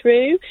their way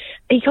through.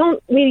 He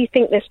can't really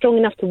think they're strong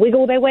enough to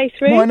wiggle their way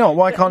through. Why not?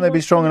 Why can't they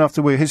be strong enough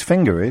to wiggle? His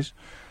finger is.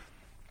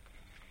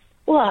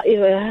 Well,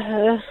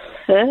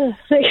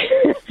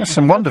 There's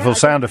some wonderful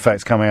sound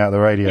effects coming out of the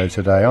radio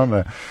today, aren't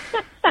there?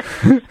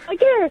 I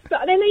guess,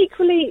 but then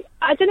equally,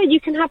 I don't know, you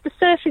can have the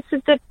surface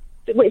of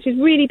which has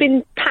really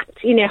been packed,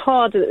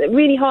 hard,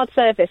 really hard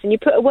surface, and you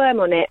put a worm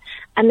on it,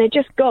 and they're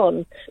just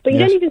gone. But you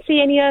don't even see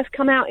any earth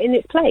come out in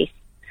its place.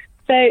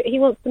 So he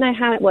wants to know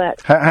how it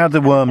works. How do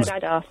worms?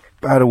 I'd ask.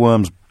 How do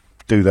worms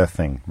do their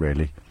thing?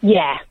 Really?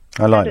 Yeah.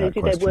 I like that How do they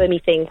do question. their wormy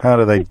thing? How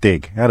do they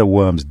dig? How do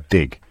worms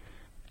dig?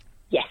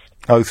 Yes.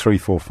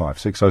 0345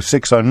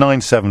 60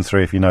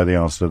 973 if you know the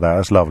answer to that.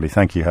 That's lovely.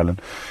 Thank you, Helen.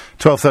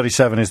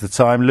 12:37 is the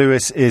time.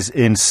 Lewis is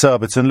in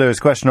Surbiton. Lewis,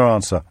 question or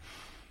answer?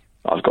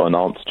 I've got an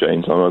answer,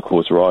 James. I'm going to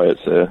cause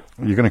riots here.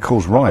 You're going to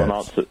cause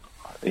riots?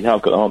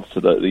 I've got an answer to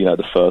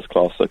the first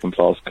class, second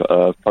class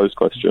post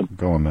question.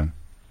 Go on then.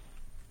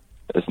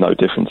 There's no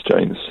difference,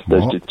 James.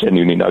 What? There's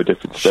genuinely no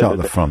difference. Shut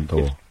the front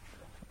door.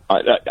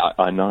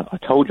 I know. I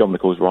told you I'm going to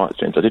cause riots,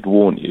 James. I did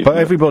warn you. But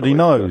everybody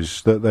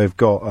knows that they've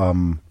got...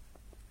 all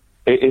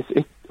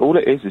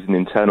it is an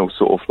internal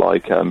sort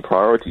of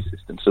priority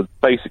system. So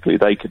basically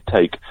they could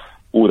take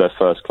all their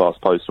first class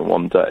posts on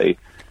one day,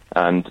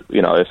 and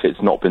if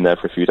it's not been there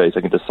for a few days,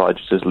 they can decide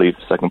to just leave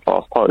the second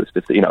class post.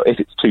 If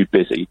it's too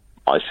busy,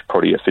 I should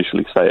probably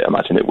officially say it.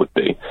 Imagine it would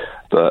be,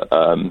 but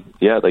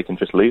they can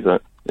just leave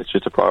it. It's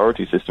just a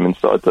priority system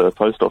inside the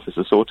post office,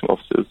 the sorting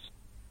offices.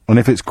 And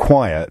if it's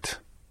quiet,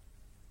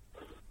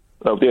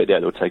 they'll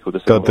take all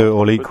the. They'll do it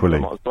all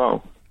equally. As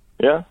well.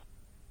 Yeah.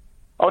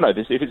 Oh no!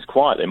 If it's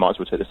quiet, they might as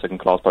well take the second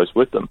class post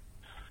with them.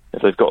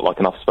 If they've got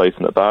enough space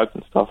in their bags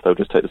and stuff, they'll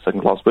just take the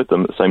second class with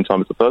them at the same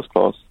time as the first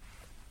class.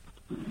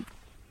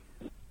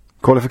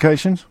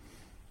 Qualifications?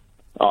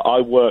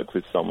 I work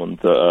with someone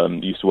that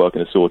used to work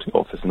in a sorting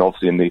office, and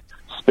obviously in the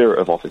spirit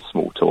of office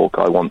small talk,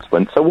 I once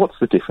went, so what's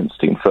the difference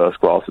between first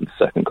class and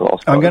second class?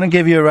 I'm going to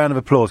give you a round of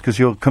applause because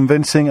you're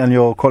convincing and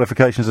your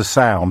qualifications are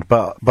sound,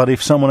 but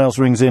if someone else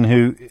rings in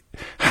who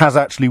has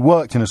actually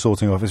worked in a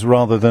sorting office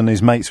rather than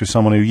is mates with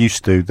someone who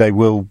used to, I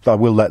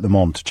will let them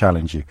on to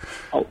challenge you.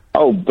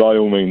 Oh, by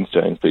all means,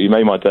 James, but you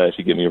made my day if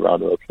you give me a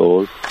round of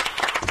applause.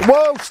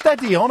 Whoa,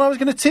 steady on, I was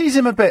going to tease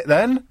him a bit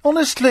then,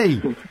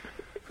 honestly.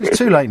 It's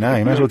too late now,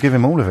 you may as well give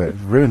him all of it.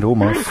 Ruined all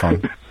my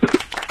fun.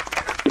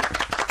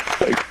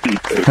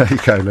 There you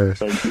go, Lewis.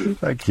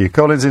 Thank you.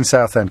 Colin's in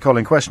Southend.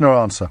 Colin, question or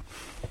answer?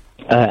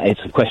 It's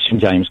a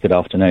question, James. Good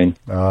afternoon.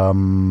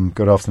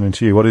 Good afternoon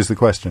to you. What is the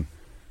question?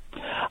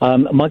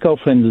 My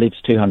girlfriend lives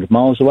 200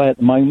 miles away at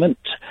the moment.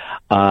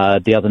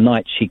 The other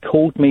night she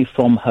called me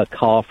from her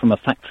car from a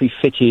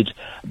factory-fitted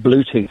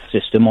Bluetooth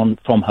system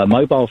from her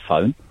mobile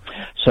phone.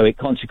 so it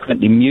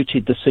consequently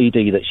muted the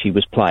CD that she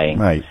was playing.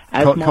 Mate,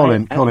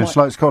 Colin,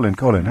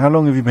 how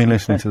long have you been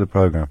listening to the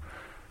programme?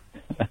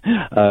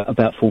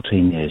 About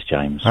 14 years,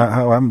 James. I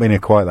haven't been here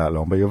quite that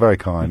long, but you're very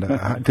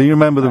kind. Do you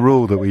remember the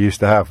rule that we used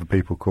to have for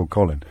people called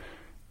Colin?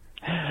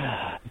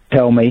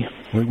 Tell me.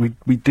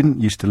 We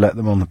didn't used to let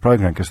them on the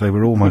programme because they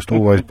were almost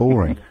always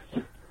boring.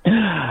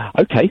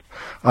 Okay.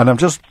 And I'm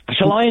just...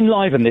 Shall I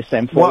enliven this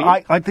then for you?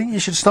 Well, I think you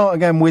should start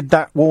again with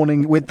that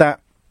warning, with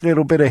that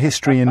little bit of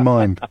history in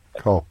mind,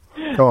 Cole.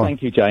 Go on.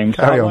 Thank you, James.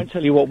 Carry on. Won't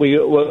tell you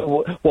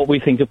what we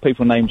think of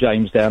people named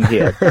James down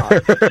here.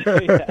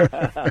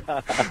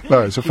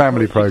 No, it's a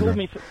family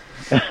programme.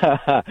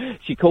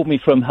 She called me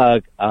from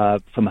her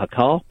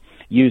car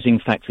using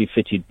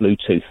factory-fitted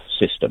Bluetooth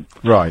system.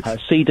 Right. Her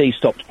CD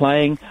stopped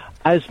playing.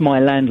 As my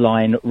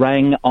landline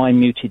rang, I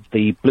muted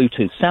the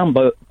Bluetooth sound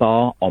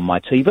bar on my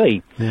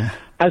TV. Yeah.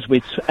 As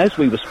we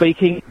were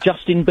speaking,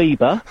 Justin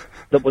Bieber,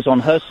 that was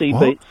on her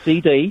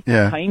CD,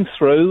 came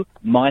through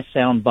my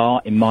sound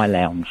bar in my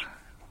lounge.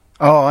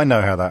 Oh, I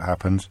know how that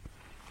happens.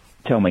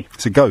 Tell me.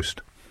 It's a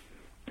ghost.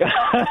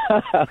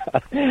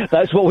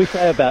 That's what we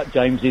say about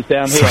Jameses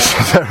down here.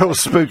 They're all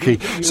spooky.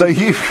 So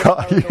it's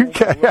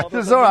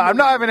all right. I'm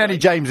not having any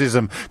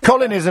Jamesism.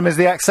 Colinism is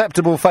the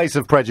acceptable face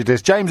of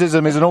prejudice.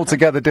 Jamesism is an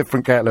altogether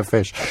different kettle of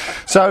fish.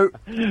 So,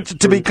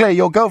 to be clear,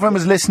 your girlfriend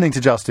was listening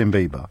to Justin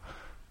Bieber.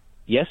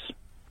 Yes.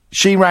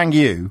 She rang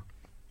you.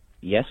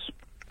 Yes.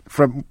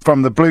 From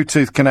the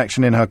Bluetooth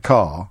connection in her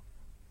car.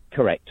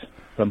 Correct.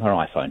 From her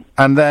iPhone.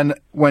 And then,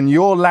 when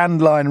your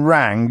landline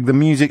rang, the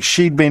music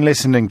she'd been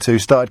listening to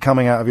started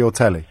coming out of your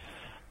telly.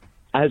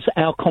 As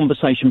our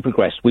conversation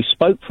progressed, we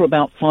spoke for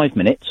about 5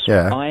 minutes.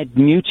 Yeah. I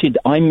muted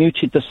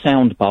the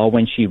sound bar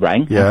when she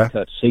rang. Yeah.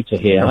 Courtesy to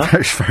hear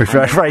her.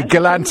 Very, very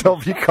gallant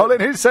of you,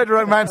 Colin. Who said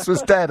romance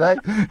was dead, eh?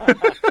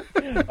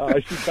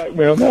 She backed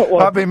me on that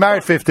one. I've been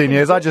married 15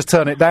 years. I just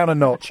turn it down a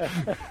notch.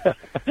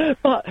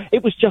 But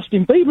it was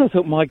Justin Bieber. I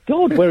thought, my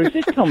God, where has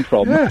this come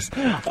from? Yes.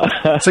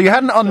 So you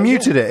hadn't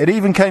unmuted it. It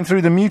even came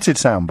through the muted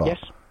soundbar.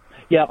 Yes.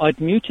 Yeah, I'd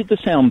muted the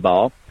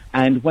soundbar.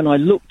 And when I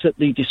looked at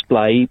the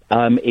display,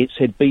 it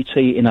said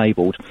BT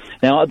enabled.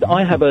 Now,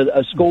 I have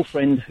a school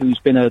friend who's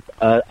been a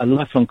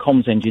lifelong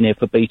comms engineer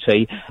for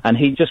BT, and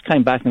he just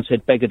came back and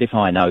said, beggared if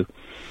I know.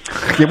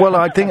 Yeah, well,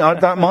 I think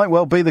that might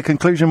well be the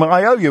conclusion.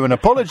 I owe you an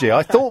apology.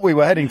 I thought we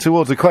were heading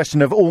towards a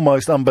question of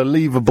almost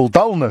unbelievable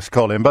dullness,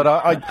 Colin, but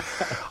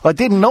I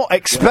did not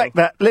expect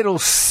that little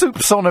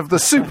soupçon of the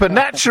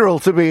supernatural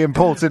to be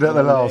imported at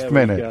the last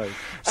minute.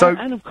 So,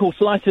 and of course,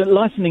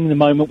 lightening the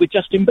moment with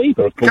Justin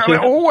Bieber, of course.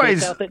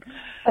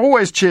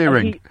 Always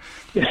cheering.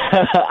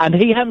 And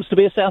he happens to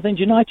be a Southend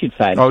United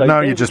fan. Oh, so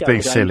no, you're just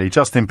being silly.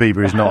 Justin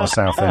Bieber is not a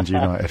Southend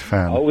United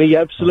fan. Oh, he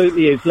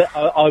absolutely is.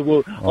 I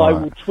will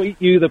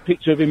tweet you the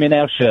picture of him in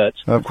our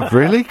shirts.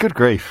 Really? Good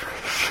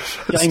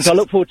grief. James, I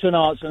look forward to an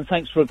answer, and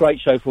thanks for a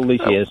great show for all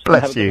these years.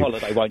 Bless have a you. good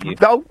holiday, won't you?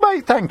 Oh,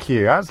 mate, thank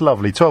you. That's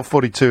lovely.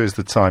 12:42 is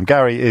the time.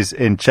 Gary is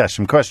in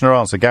Chesham. Question or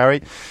answer,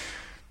 Gary?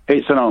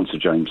 It's an answer,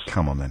 James.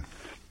 Come on, then.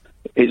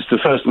 It's the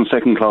first and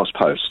second class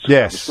posts.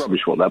 Yes. It's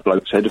rubbish what that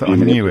bloke said a few I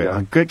minutes knew it.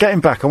 ago. Get him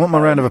back. I want my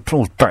round of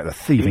applause back, the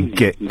thieving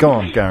git. Go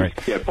on, Gary.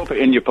 Yeah, pop it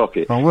in your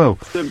pocket. I will.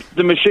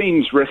 The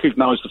machines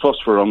recognise the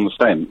phosphor on the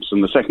stamps,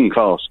 and the second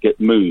class get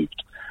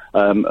moved,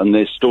 and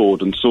they're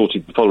stored and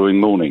sorted the following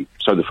morning.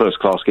 So the first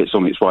class gets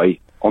on its way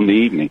on the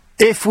evening.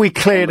 If we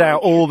cleared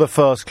out all the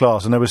first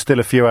class and there was still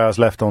a few hours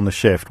left on the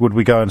shift, would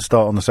we go and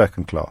start on the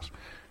second class?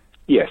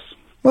 Yes.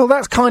 Well,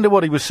 that's kind of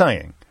what he was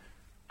saying.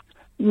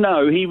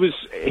 No, he was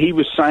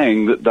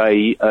saying that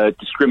they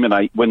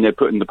discriminate when they're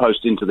putting the post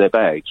into their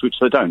bags, which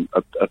they don't.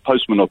 A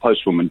postman or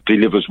postwoman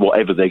delivers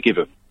whatever they're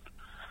given.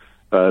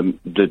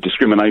 The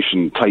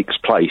discrimination takes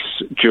place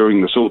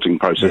during the sorting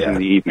process in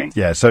the evening.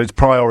 Yeah, so it's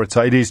priority.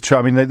 It is true.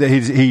 I mean,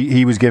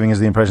 he was giving us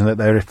the impression that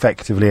they're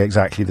effectively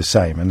exactly the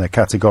same, and they're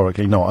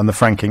categorically not. And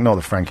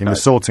the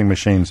sorting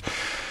machines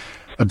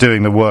are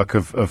doing the work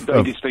of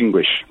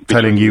distinguish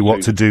telling you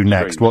what to do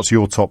next. What's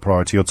your top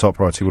priority? Your top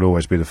priority would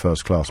always be the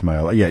first class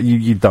mail. Yeah,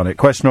 you've done it.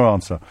 Question or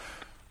answer?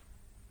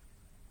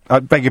 I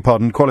beg your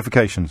pardon.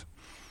 Qualifications?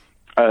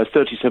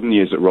 37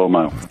 years at Royal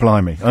Mail.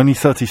 Blimey, only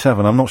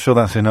 37. I'm not sure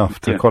that's enough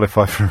to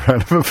qualify for a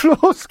round of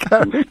applause,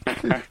 Gary.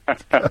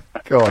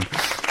 Go on.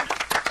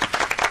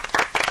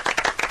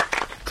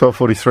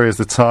 12:43 is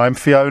the time.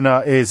 Fiona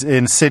is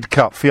in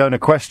Sidcup. Fiona,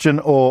 question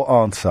or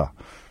answer?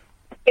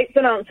 It's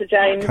an answer,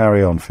 James.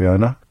 Carry on,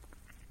 Fiona.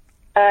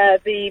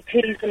 The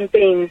peas and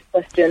beans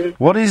question.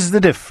 What is the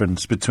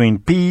difference between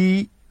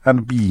pea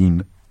and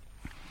bean?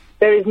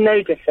 There is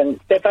no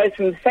difference. They're both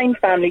from the same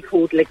family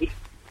called legumes.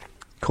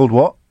 Called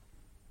what?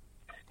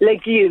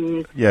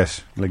 Legumes.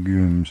 Yes,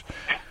 legumes.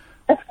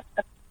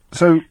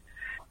 So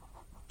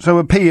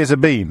a pea is a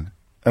bean,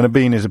 and a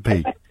bean is a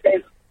pea.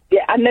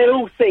 Yeah, and they're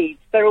all seeds.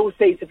 They're all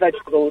seeds of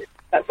vegetables.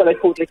 That's why they're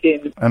called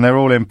legumes. And they're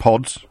all in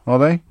pods, are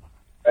they?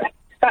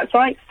 That's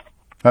right.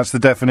 That's the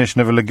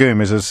definition of a legume,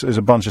 is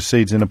a bunch of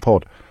seeds in a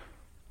pod.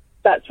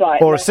 That's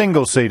right. Or a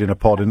single seed in a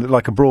pod,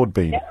 like a broad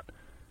bean.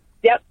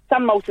 Yep,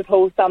 some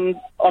multiple, some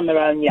on their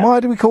own, yeah. Why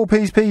do we call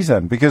peas peas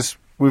then? Because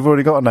We've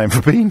already got a name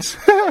for beans.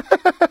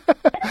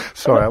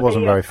 Sorry, that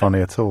wasn't very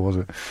funny at all, was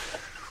it?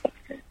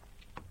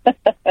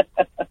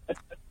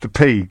 The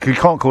pea. You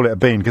can't call it a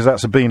bean because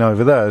that's a bean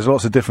over there. There's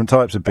lots of different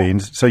types of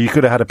beans. So you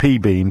could have had a pea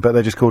bean, but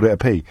they just called it a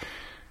pea.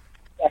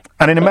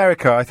 And in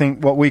America, I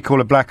think what we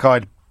call a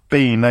black-eyed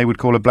bean, they would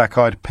call a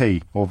black-eyed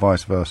pea, or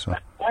vice versa.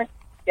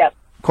 Yeah.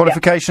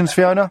 Qualifications,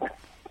 Fiona?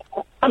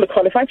 I'm a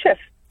qualified chef.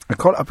 There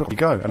you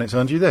go, and it's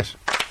earned you this.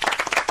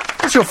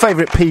 What's your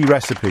favourite pea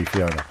recipe,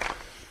 Fiona?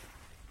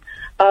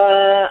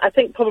 I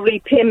think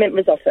probably pea and mint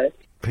risotto.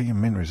 Pea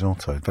and mint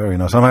risotto, very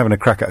nice. I'm having a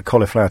crack at a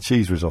cauliflower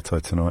cheese risotto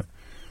tonight.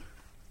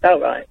 Oh,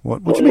 right.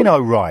 What do you mean, oh,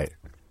 right?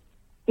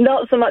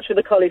 Not so much with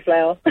the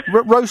cauliflower.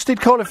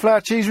 Roasted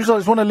cauliflower cheese risotto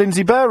is one of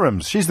Lindsay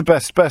Baram's. She's the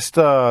best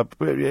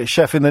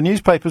chef in the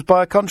newspapers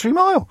by a country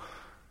mile.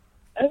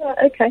 Oh,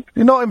 right, okay.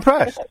 You're not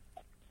impressed?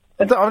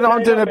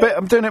 I'm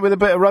doing it with a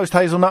bit of roast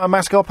hazelnut and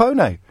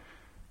mascarpone.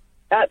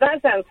 That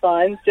sounds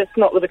fine, just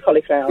not with the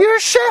cauliflower. You're a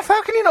chef.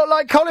 How can you not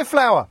like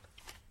cauliflower?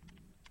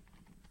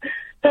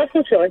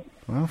 Personal choice.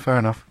 Well, fair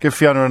enough. Give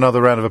Fiona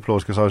another round of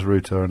applause because I was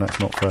rude to her and that's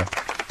not fair.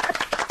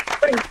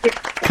 Thank you.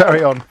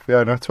 Carry on,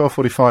 Fiona.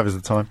 12:45 is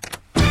the time.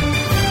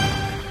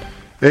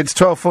 It's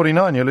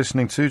 12:49. You're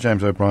listening to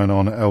James O'Brien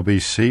on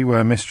LBC,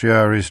 where Mystery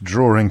Hour is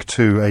drawing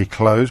to a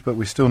close, but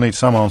we still need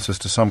some answers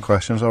to some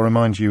questions. I'll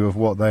remind you of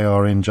what they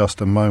are in just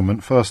a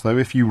moment. First, though,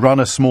 if you run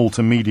a small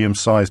to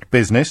medium-sized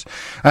business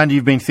and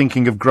you've been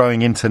thinking of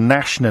growing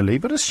internationally,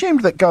 but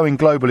assumed that going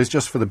global is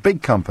just for the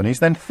big companies,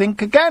 then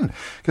think again.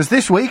 Because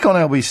this week on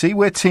LBC,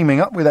 we're teaming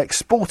up with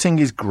Exporting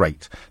is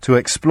Great to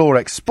explore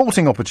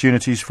exporting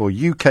opportunities for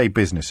UK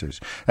businesses.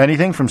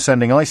 Anything from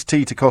sending iced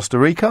tea to Costa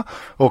Rica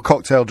or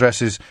cocktail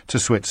dresses to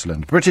Switzerland.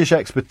 British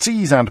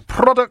expertise and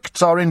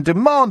products are in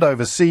demand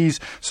overseas,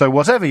 so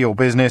whatever your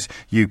business,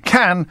 you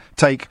can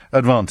take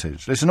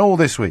advantage. Listen all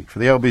this week for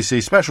the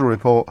LBC special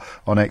report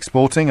on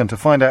exporting, and to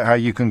find out how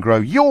you can grow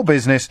your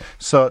business,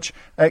 search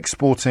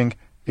Exporting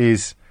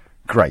is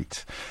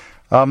Great.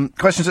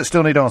 Questions that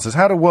still need answers.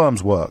 How do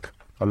worms work?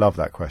 I love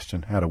that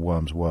question. How do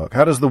worms work?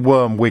 How does the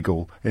worm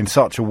wiggle in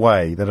such a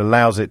way that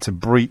allows it to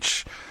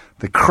breach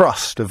the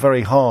crust of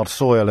very hard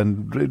soil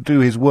and do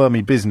his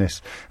wormy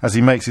business as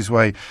he makes his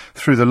way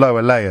through the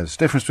lower layers?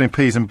 Difference between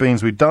peas and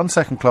beans we've done,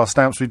 second-class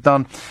stamps we've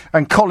done,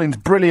 and Colin's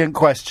brilliant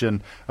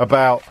question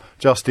about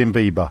Justin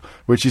Bieber,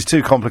 which is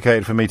too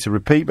complicated for me to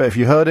repeat, but if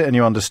you heard it and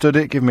you understood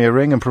it, give me a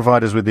ring and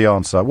provide us with the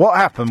answer. What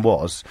happened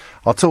was,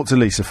 I'll talk to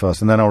Lisa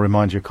first and then I'll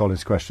remind you of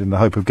Colin's question in the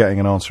hope of getting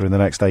an answer in the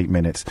next 8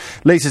 minutes.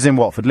 Lisa's in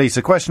Watford.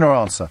 Lisa, question or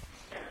answer?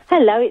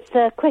 Hello, it's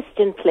a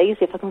question, please,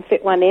 if I can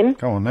fit one in.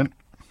 Go on, then.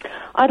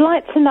 I'd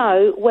like to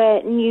know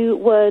where new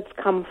words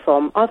come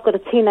from. I've got a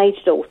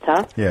teenage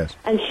daughter. Yes.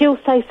 And she'll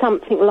say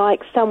something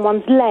like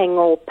someone's leng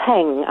or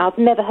peng. I've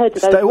never heard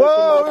of those words.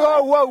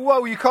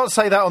 Whoa, you can't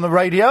say that on the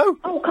radio.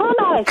 Oh,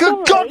 can't I?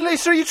 Good God,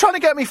 Lisa, are you trying to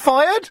get me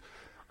fired?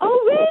 Oh,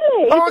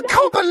 really? Oh, I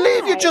can't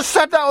believe you just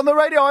said that on the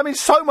radio. I'm in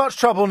so much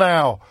trouble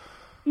now.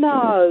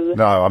 No.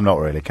 No, I'm not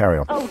really. Carry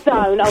on. Oh,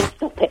 don't. Oh,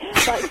 stop it.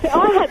 Right, so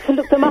I had to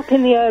look them up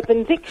in the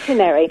Urban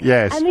Dictionary.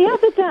 Yes. And the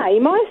other day,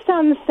 my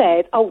son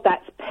said, oh,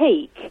 that's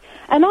peak.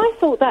 And I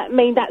thought that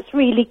meant that's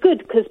really good,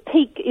 because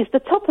peak is the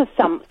top of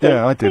something.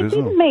 Yeah, I did as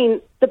well. It didn't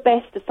mean the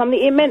best of something.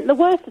 It meant the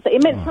worst of something.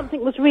 It meant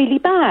something was really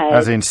bad.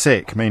 As in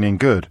sick, meaning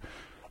good.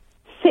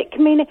 Sick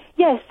meaning...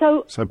 Yes,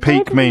 so... So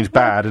peak means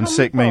bad and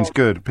sick means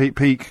good.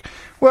 Peak...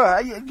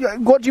 Well,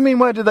 what do you mean,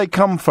 where do they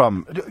come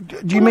from?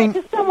 Do you mean...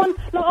 Just someone...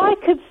 Like, I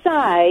could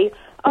say,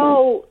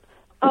 oh,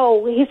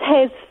 his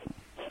hair's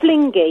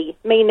flingy,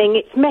 meaning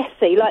it's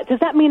messy. Like, does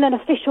that mean an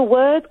official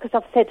word, because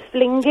I've said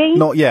flingy?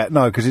 Not yet,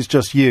 no, because it's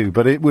just you.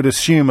 But it would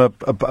assume a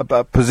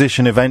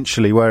position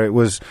eventually where it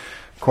was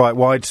quite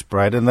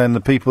widespread, and then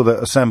the people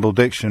that assemble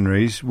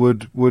dictionaries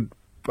would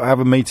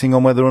have a meeting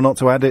on whether or not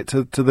to add it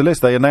to the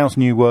list. They announce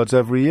new words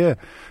every year.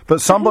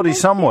 But somebody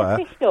somewhere...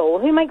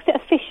 Who makes it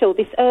official,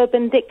 this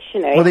Urban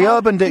Dictionary? Well, the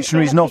Urban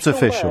Dictionary is not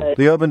official.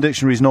 The Urban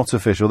Dictionary is not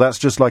official. That's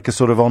just like a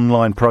sort of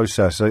online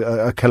process,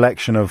 a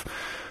collection of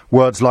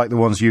words like the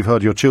ones you've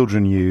heard your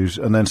children use,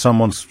 and then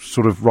someone's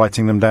sort of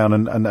writing them down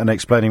and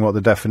explaining what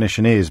the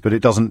definition is, but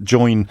it doesn't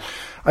join...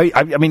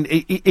 I mean,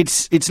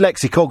 it's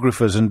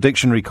lexicographers and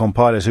dictionary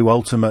compilers who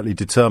ultimately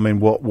determine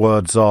what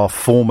words are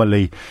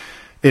formally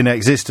in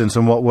existence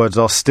and what words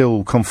are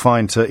still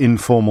confined to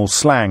informal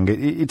slang.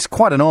 It's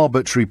quite an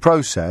arbitrary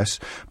process,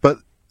 but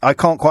I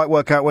can't quite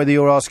work out whether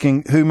you're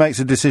asking who makes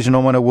a decision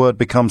on when a word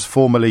becomes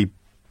formally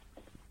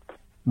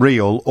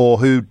real or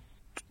who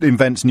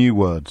invents new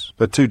words.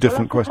 They're two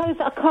different questions.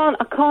 I can't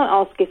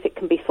ask if it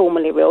can be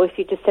formally real if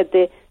you just said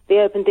the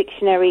Urban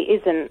Dictionary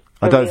isn't.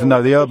 I don't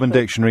know. The Urban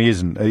Dictionary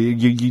isn't.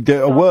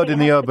 A word in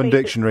the Urban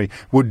Dictionary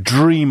would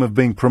dream of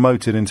being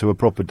promoted into a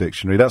proper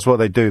dictionary. That's what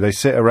they do. They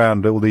sit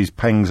around all these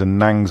pengs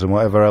and nangs and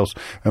whatever else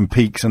and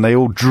peaks, and they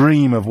all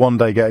dream of one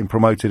day getting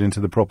promoted into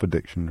the proper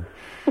dictionary.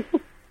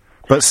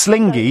 But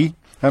slingy,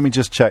 let me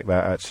just check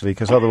that actually,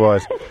 because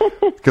otherwise,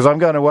 because I'm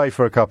going away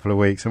for a couple of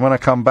weeks, and when I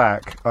come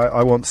back,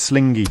 I want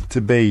slingy to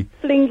be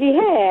slingy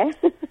hair.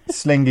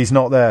 Slingy's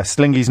not there.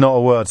 Slingy's not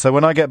a word. So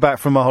when I get back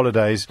from my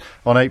holidays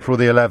on April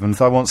the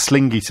 11th, I want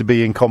slingy to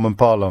be in common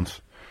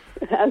parlance.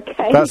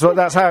 Okay.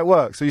 That's how it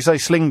works. So you say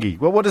slingy.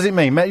 Well, what does it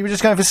mean? You were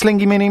just going for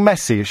slingy meaning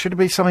messy. It should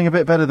be something a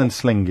bit better than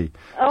slingy.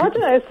 Oh, I don't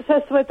know. It's the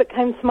first word that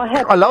came to my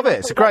head. I love it.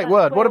 It's a great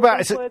word. What about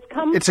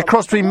it's a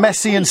cross between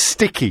messy and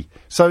sticky.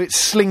 So it's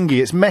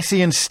slingy. It's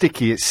messy and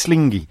sticky. It's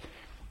slingy.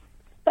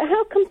 But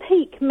how can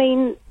peak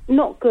mean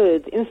not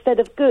good instead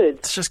of good?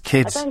 It's just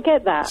kids. I don't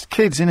get that. It's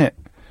kids, innit?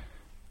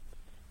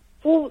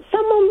 Well,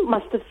 someone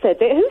must have said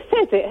it. Who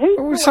said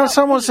it?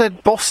 Someone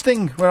said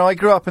Bosting. When I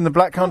grew up in the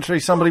Black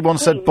Country, somebody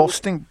once said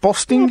Bosting.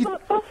 Bosting? Yeah,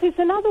 buff is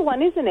another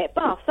one, isn't it?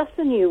 Buff, that's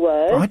a new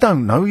word. I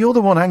don't know. You're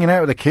the one hanging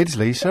out with the kids,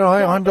 Lisa.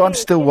 I'm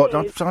still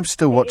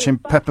watching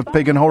Peppa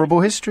Pig and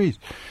Horrible Histories.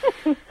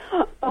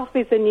 Buff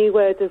is a new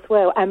word as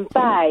well. And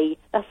bay,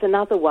 that's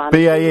another one.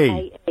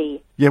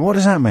 B-A-E? Yeah, what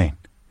does that mean?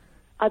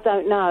 I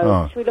don't know.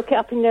 Oh. Should we look it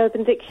up in the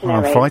Urban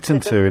Dictionary? I'm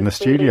frightened to in the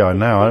studio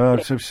now.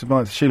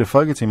 Sheila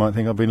Fogarty might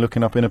think I've been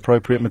looking up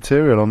inappropriate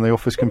material on the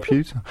office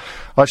computer.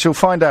 I shall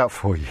find out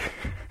for you.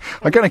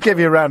 I'm going to give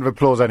you a round of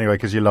applause anyway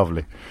because you're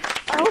lovely.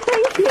 Oh,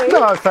 thank you.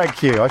 No,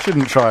 thank you. I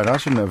shouldn't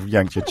have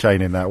yanked your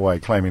chain in that way,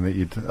 claiming that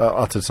you'd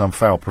uttered some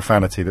foul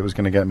profanity that was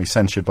going to get me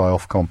censured by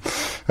Ofcom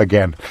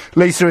again.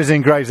 Lisa is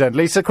in Gravesend.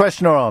 Lisa,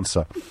 question or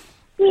answer?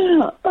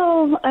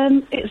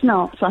 It's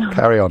not. So.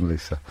 Carry on,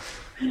 Lisa.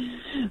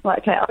 Right,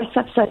 okay, I just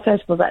have to say,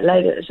 first of all, that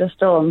lady that was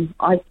just on,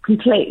 I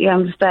completely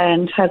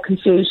understand how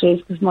confused she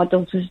is because my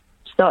daughter's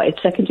started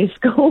secondary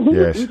school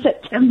in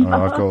September.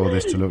 Oh, I've got all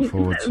this to look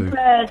forward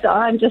to.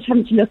 I'm just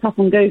having to look up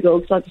on Google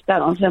because I just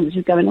don't understand what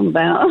she's going on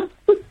about.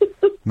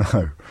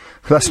 No,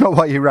 that's not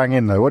why you rang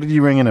in, though. What did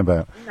you ring in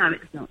about? No,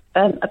 it's not.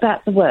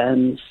 About the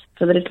worms,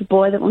 for the little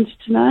boy that wanted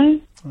to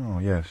know. Oh,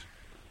 yes.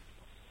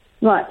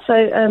 Right,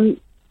 so...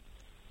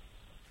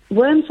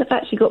 worms have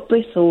actually got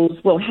bristles,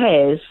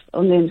 hairs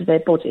on the end of their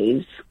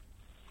bodies.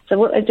 So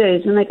what they do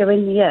is when they go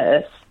in the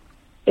earth,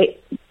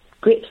 it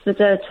grips the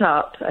dirt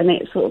up and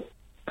it sort of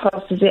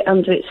passes it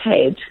under its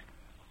head.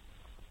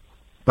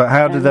 But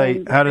how do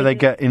they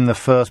get in the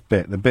first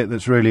bit, the bit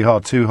that's really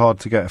hard, too hard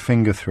to get a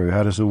finger through?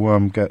 How does a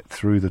worm get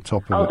through the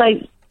top of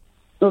it?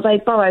 They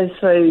burrow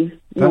through.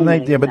 Don't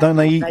they? Yeah, but don't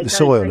they eat the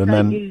soil and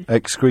then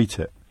excrete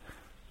it?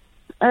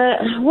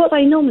 What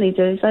they normally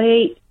do is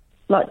they eat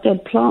like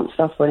dead plant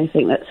stuff or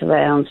anything that's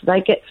around.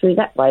 They get through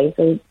that way.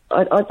 So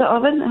I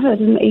haven't heard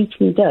of them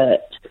eating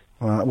dirt.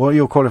 What are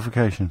your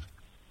qualifications?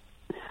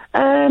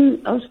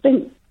 I've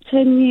spent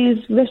 10 years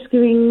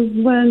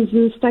rescuing worms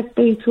and stag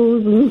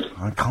beetles and...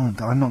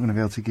 I'm not going to be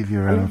able to give you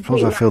a round of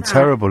applause. I feel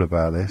terrible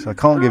about this. I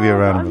can't give you a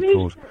round of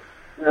applause.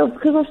 Well,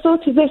 because I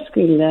started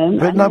rescuing them.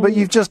 But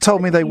you've just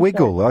told me they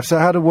wiggle. I've said,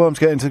 how do worms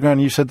get into the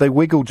ground? You said they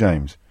wiggle,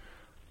 James.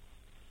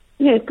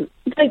 Yeah,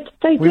 they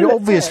do.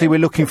 We're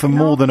looking for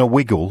more than a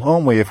wiggle,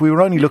 aren't we? If we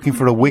were only looking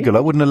for a wiggle, I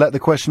wouldn't have let the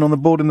question on the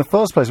board in the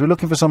first place. We're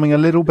looking for something a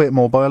little bit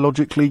more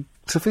biologically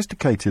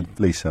sophisticated,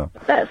 Lisa.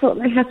 That's what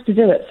they have to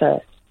do at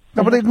first.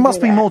 No, but it must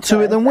be more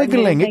to it than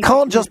wiggling. It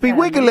can't just be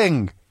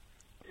wiggling.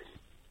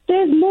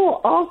 There's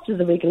more after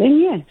the wiggling,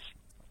 yes.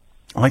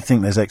 I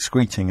think there's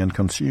excreting and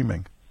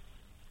consuming.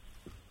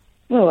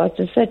 Well, I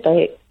just said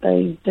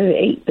they do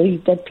eat the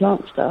dead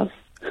plant stuff.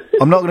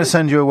 I'm not going to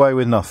send you away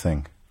with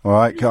nothing. All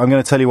right, I'm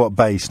going to tell you what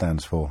BAE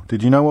stands for.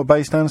 Did you know what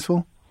BAE stands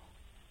for?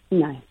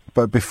 No.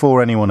 But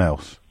before anyone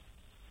else.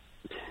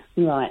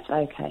 Right,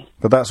 okay.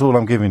 But that's all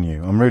I'm giving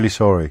you. I'm really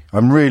sorry.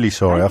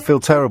 I feel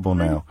terrible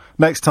now.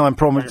 Next time,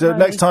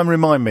 next time,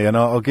 remind me, and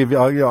I'll give you.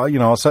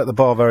 I'll set the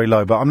bar very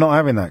low. But I'm not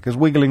having that because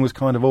wiggling was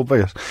kind of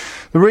obvious.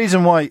 The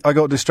reason why I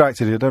got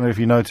distracted, I don't know if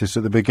you noticed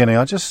at the beginning.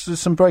 There's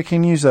some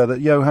breaking news there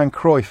that Johan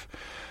Cruyff,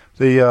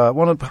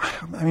 one of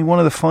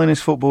the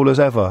finest footballers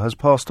ever, has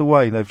passed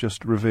away. They've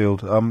just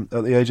revealed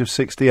at the age of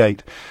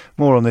 68.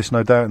 More on this,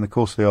 no doubt, in the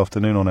course of the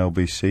afternoon on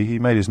LBC. He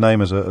made his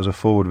name as a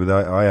forward with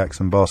Ajax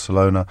and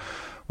Barcelona.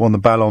 Won the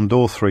Ballon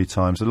d'Or 3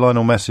 times. The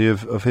Lionel Messi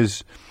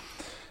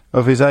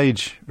of his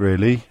age,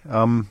 really.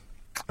 And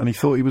he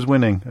thought he was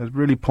winning. A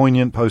really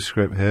poignant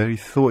postscript here. He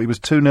thought he was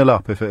 2-0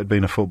 up if it had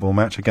been a football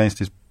match against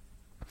his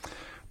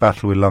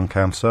battle with lung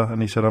cancer.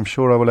 And he said, I'm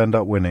sure I will end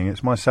up winning.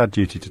 It's my sad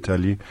duty to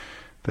tell you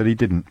that he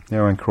didn't.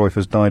 Johan Cruyff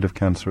has died of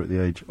cancer at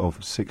the age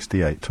of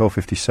 68.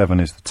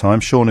 12:57 is the time.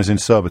 Sean is in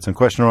Surbiton.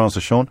 Question or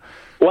answer, Sean?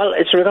 Well,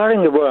 it's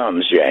regarding the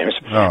worms, James.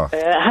 Oh.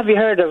 Have you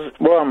heard of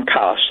worm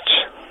casts?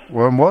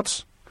 Worm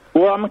what?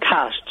 Worm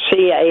cast,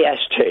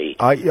 C-A-S-T.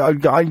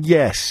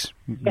 Yes.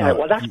 Yeah, No.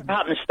 well, that's what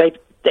happens.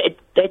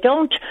 They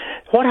don't...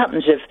 What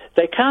happens if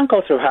they can't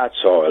go through hard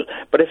soil,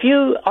 but if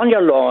you, on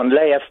your lawn,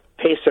 lay a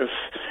piece of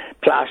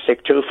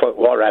plastic, 2 foot,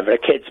 whatever, a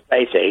kid's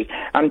basic,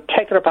 and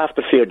take it up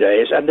after a few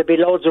days, and there'll be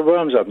loads of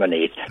worms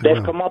underneath.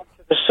 They've come up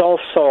to the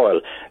soft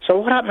soil. So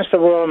what happens to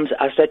worms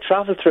as they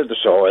travel through the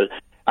soil?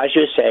 As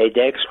you say,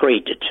 they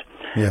excrete it.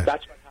 Yes.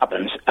 That's what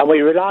happens. And we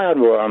rely on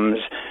worms.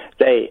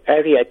 They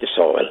aerate the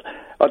soil.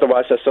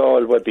 Otherwise, us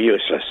all would be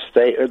useless.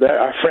 They're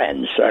our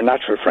friends, our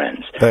natural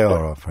friends. They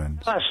are our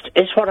friends. First,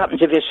 it's what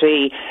happens if you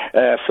see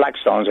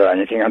flagstones or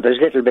anything, and there's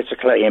little bits of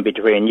clay in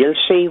between. You'll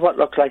see what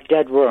look like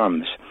dead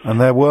worms. And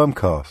they're worm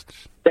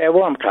casts. They're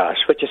worm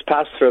casts, which is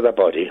passed through their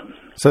body.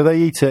 So they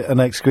eat it and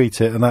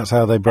excrete it, and that's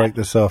how they break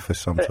the surface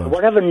sometimes.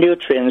 Whatever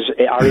nutrients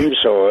are in the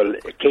soil,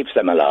 it keeps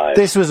them alive.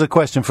 This was a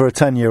question for a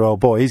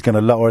 10-year-old boy. He's going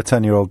to love, or a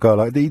 10-year-old girl.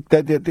 Like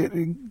they're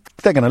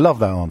going to love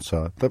that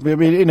answer. I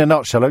mean, in a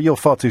nutshell, you're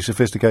far too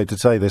sophisticated to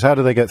say this. How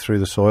do they get through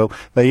the soil?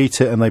 They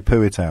eat it and they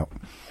poo it out.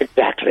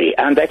 Exactly,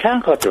 and they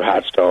can't cut through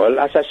hard soil,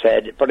 as I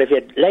said. But if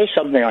you lay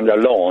something on your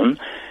lawn,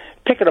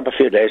 pick it up a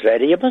few days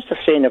later, you must have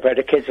seen it where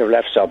the kids have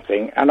left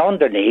something, and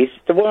underneath,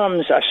 the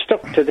worms are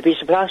stuck to the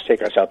piece of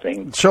plastic or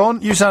something. Sean,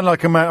 you sound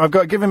like a man. I've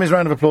got to give him his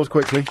round of applause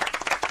quickly.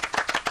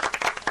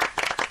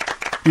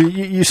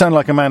 You sound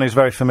like a man who's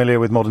very familiar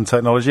with modern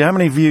technology. How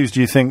many views do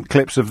you think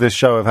clips of this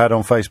show have had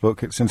on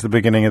Facebook since the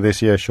beginning of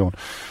this year, Sean?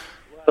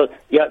 Well,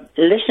 you're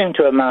listening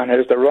to a man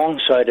who's the wrong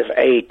side of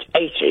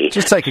 80.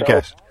 Just take a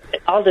guess.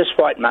 All this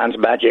white man's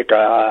magic,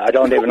 I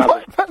don't even have a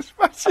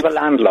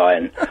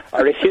landline.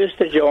 I refuse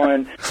to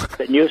join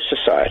the new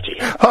society.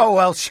 Oh,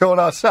 well, Sean,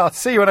 I'll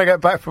see you when I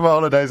get back from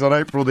holidays on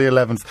April the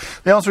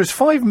 11th. The answer is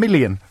 5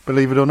 million,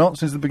 believe it or not,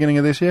 since the beginning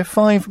of this year.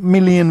 5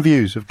 million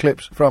views of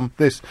clips from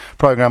this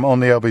programme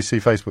on the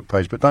LBC Facebook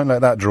page. But don't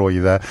let that draw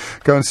you there.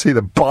 Go and see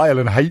the bile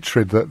and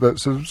hatred that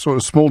a sort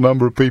of small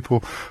number of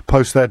people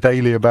post there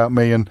daily about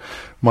me and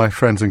my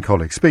friends and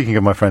colleagues. Speaking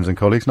of my friends and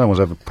colleagues, no one's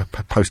ever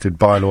posted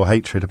bile or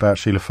hatred about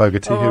Sheila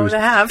Fogarty,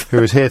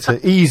 who is here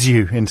to ease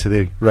you into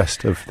the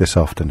rest of this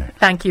afternoon.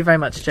 Thank you very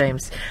much,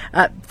 James.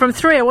 From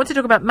 3, I want to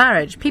talk about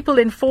marriage. People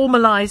in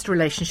formalised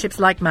relationships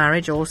like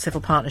marriage or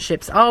civil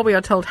partnerships are, we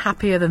are told,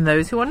 happier than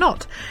those who are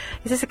not.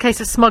 Is this a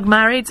case of smug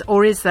marrieds,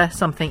 or is there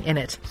something in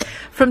it?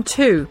 From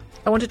 2,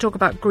 I want to talk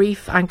about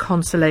grief and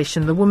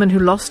consolation. The woman who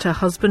lost her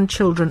husband,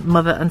 children,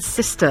 mother and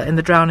sister in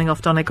the drowning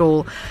off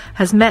Donegal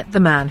has met the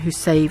man who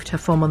saved her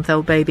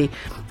 4-month-old baby.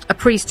 A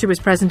priest who was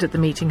present at the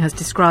meeting has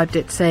described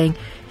it, saying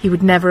he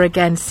would never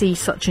again see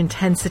such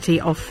intensity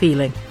of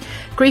feeling.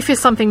 Grief is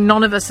something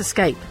none of us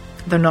escape,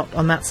 though not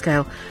on that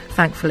scale,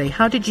 thankfully.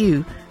 How did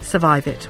you survive it?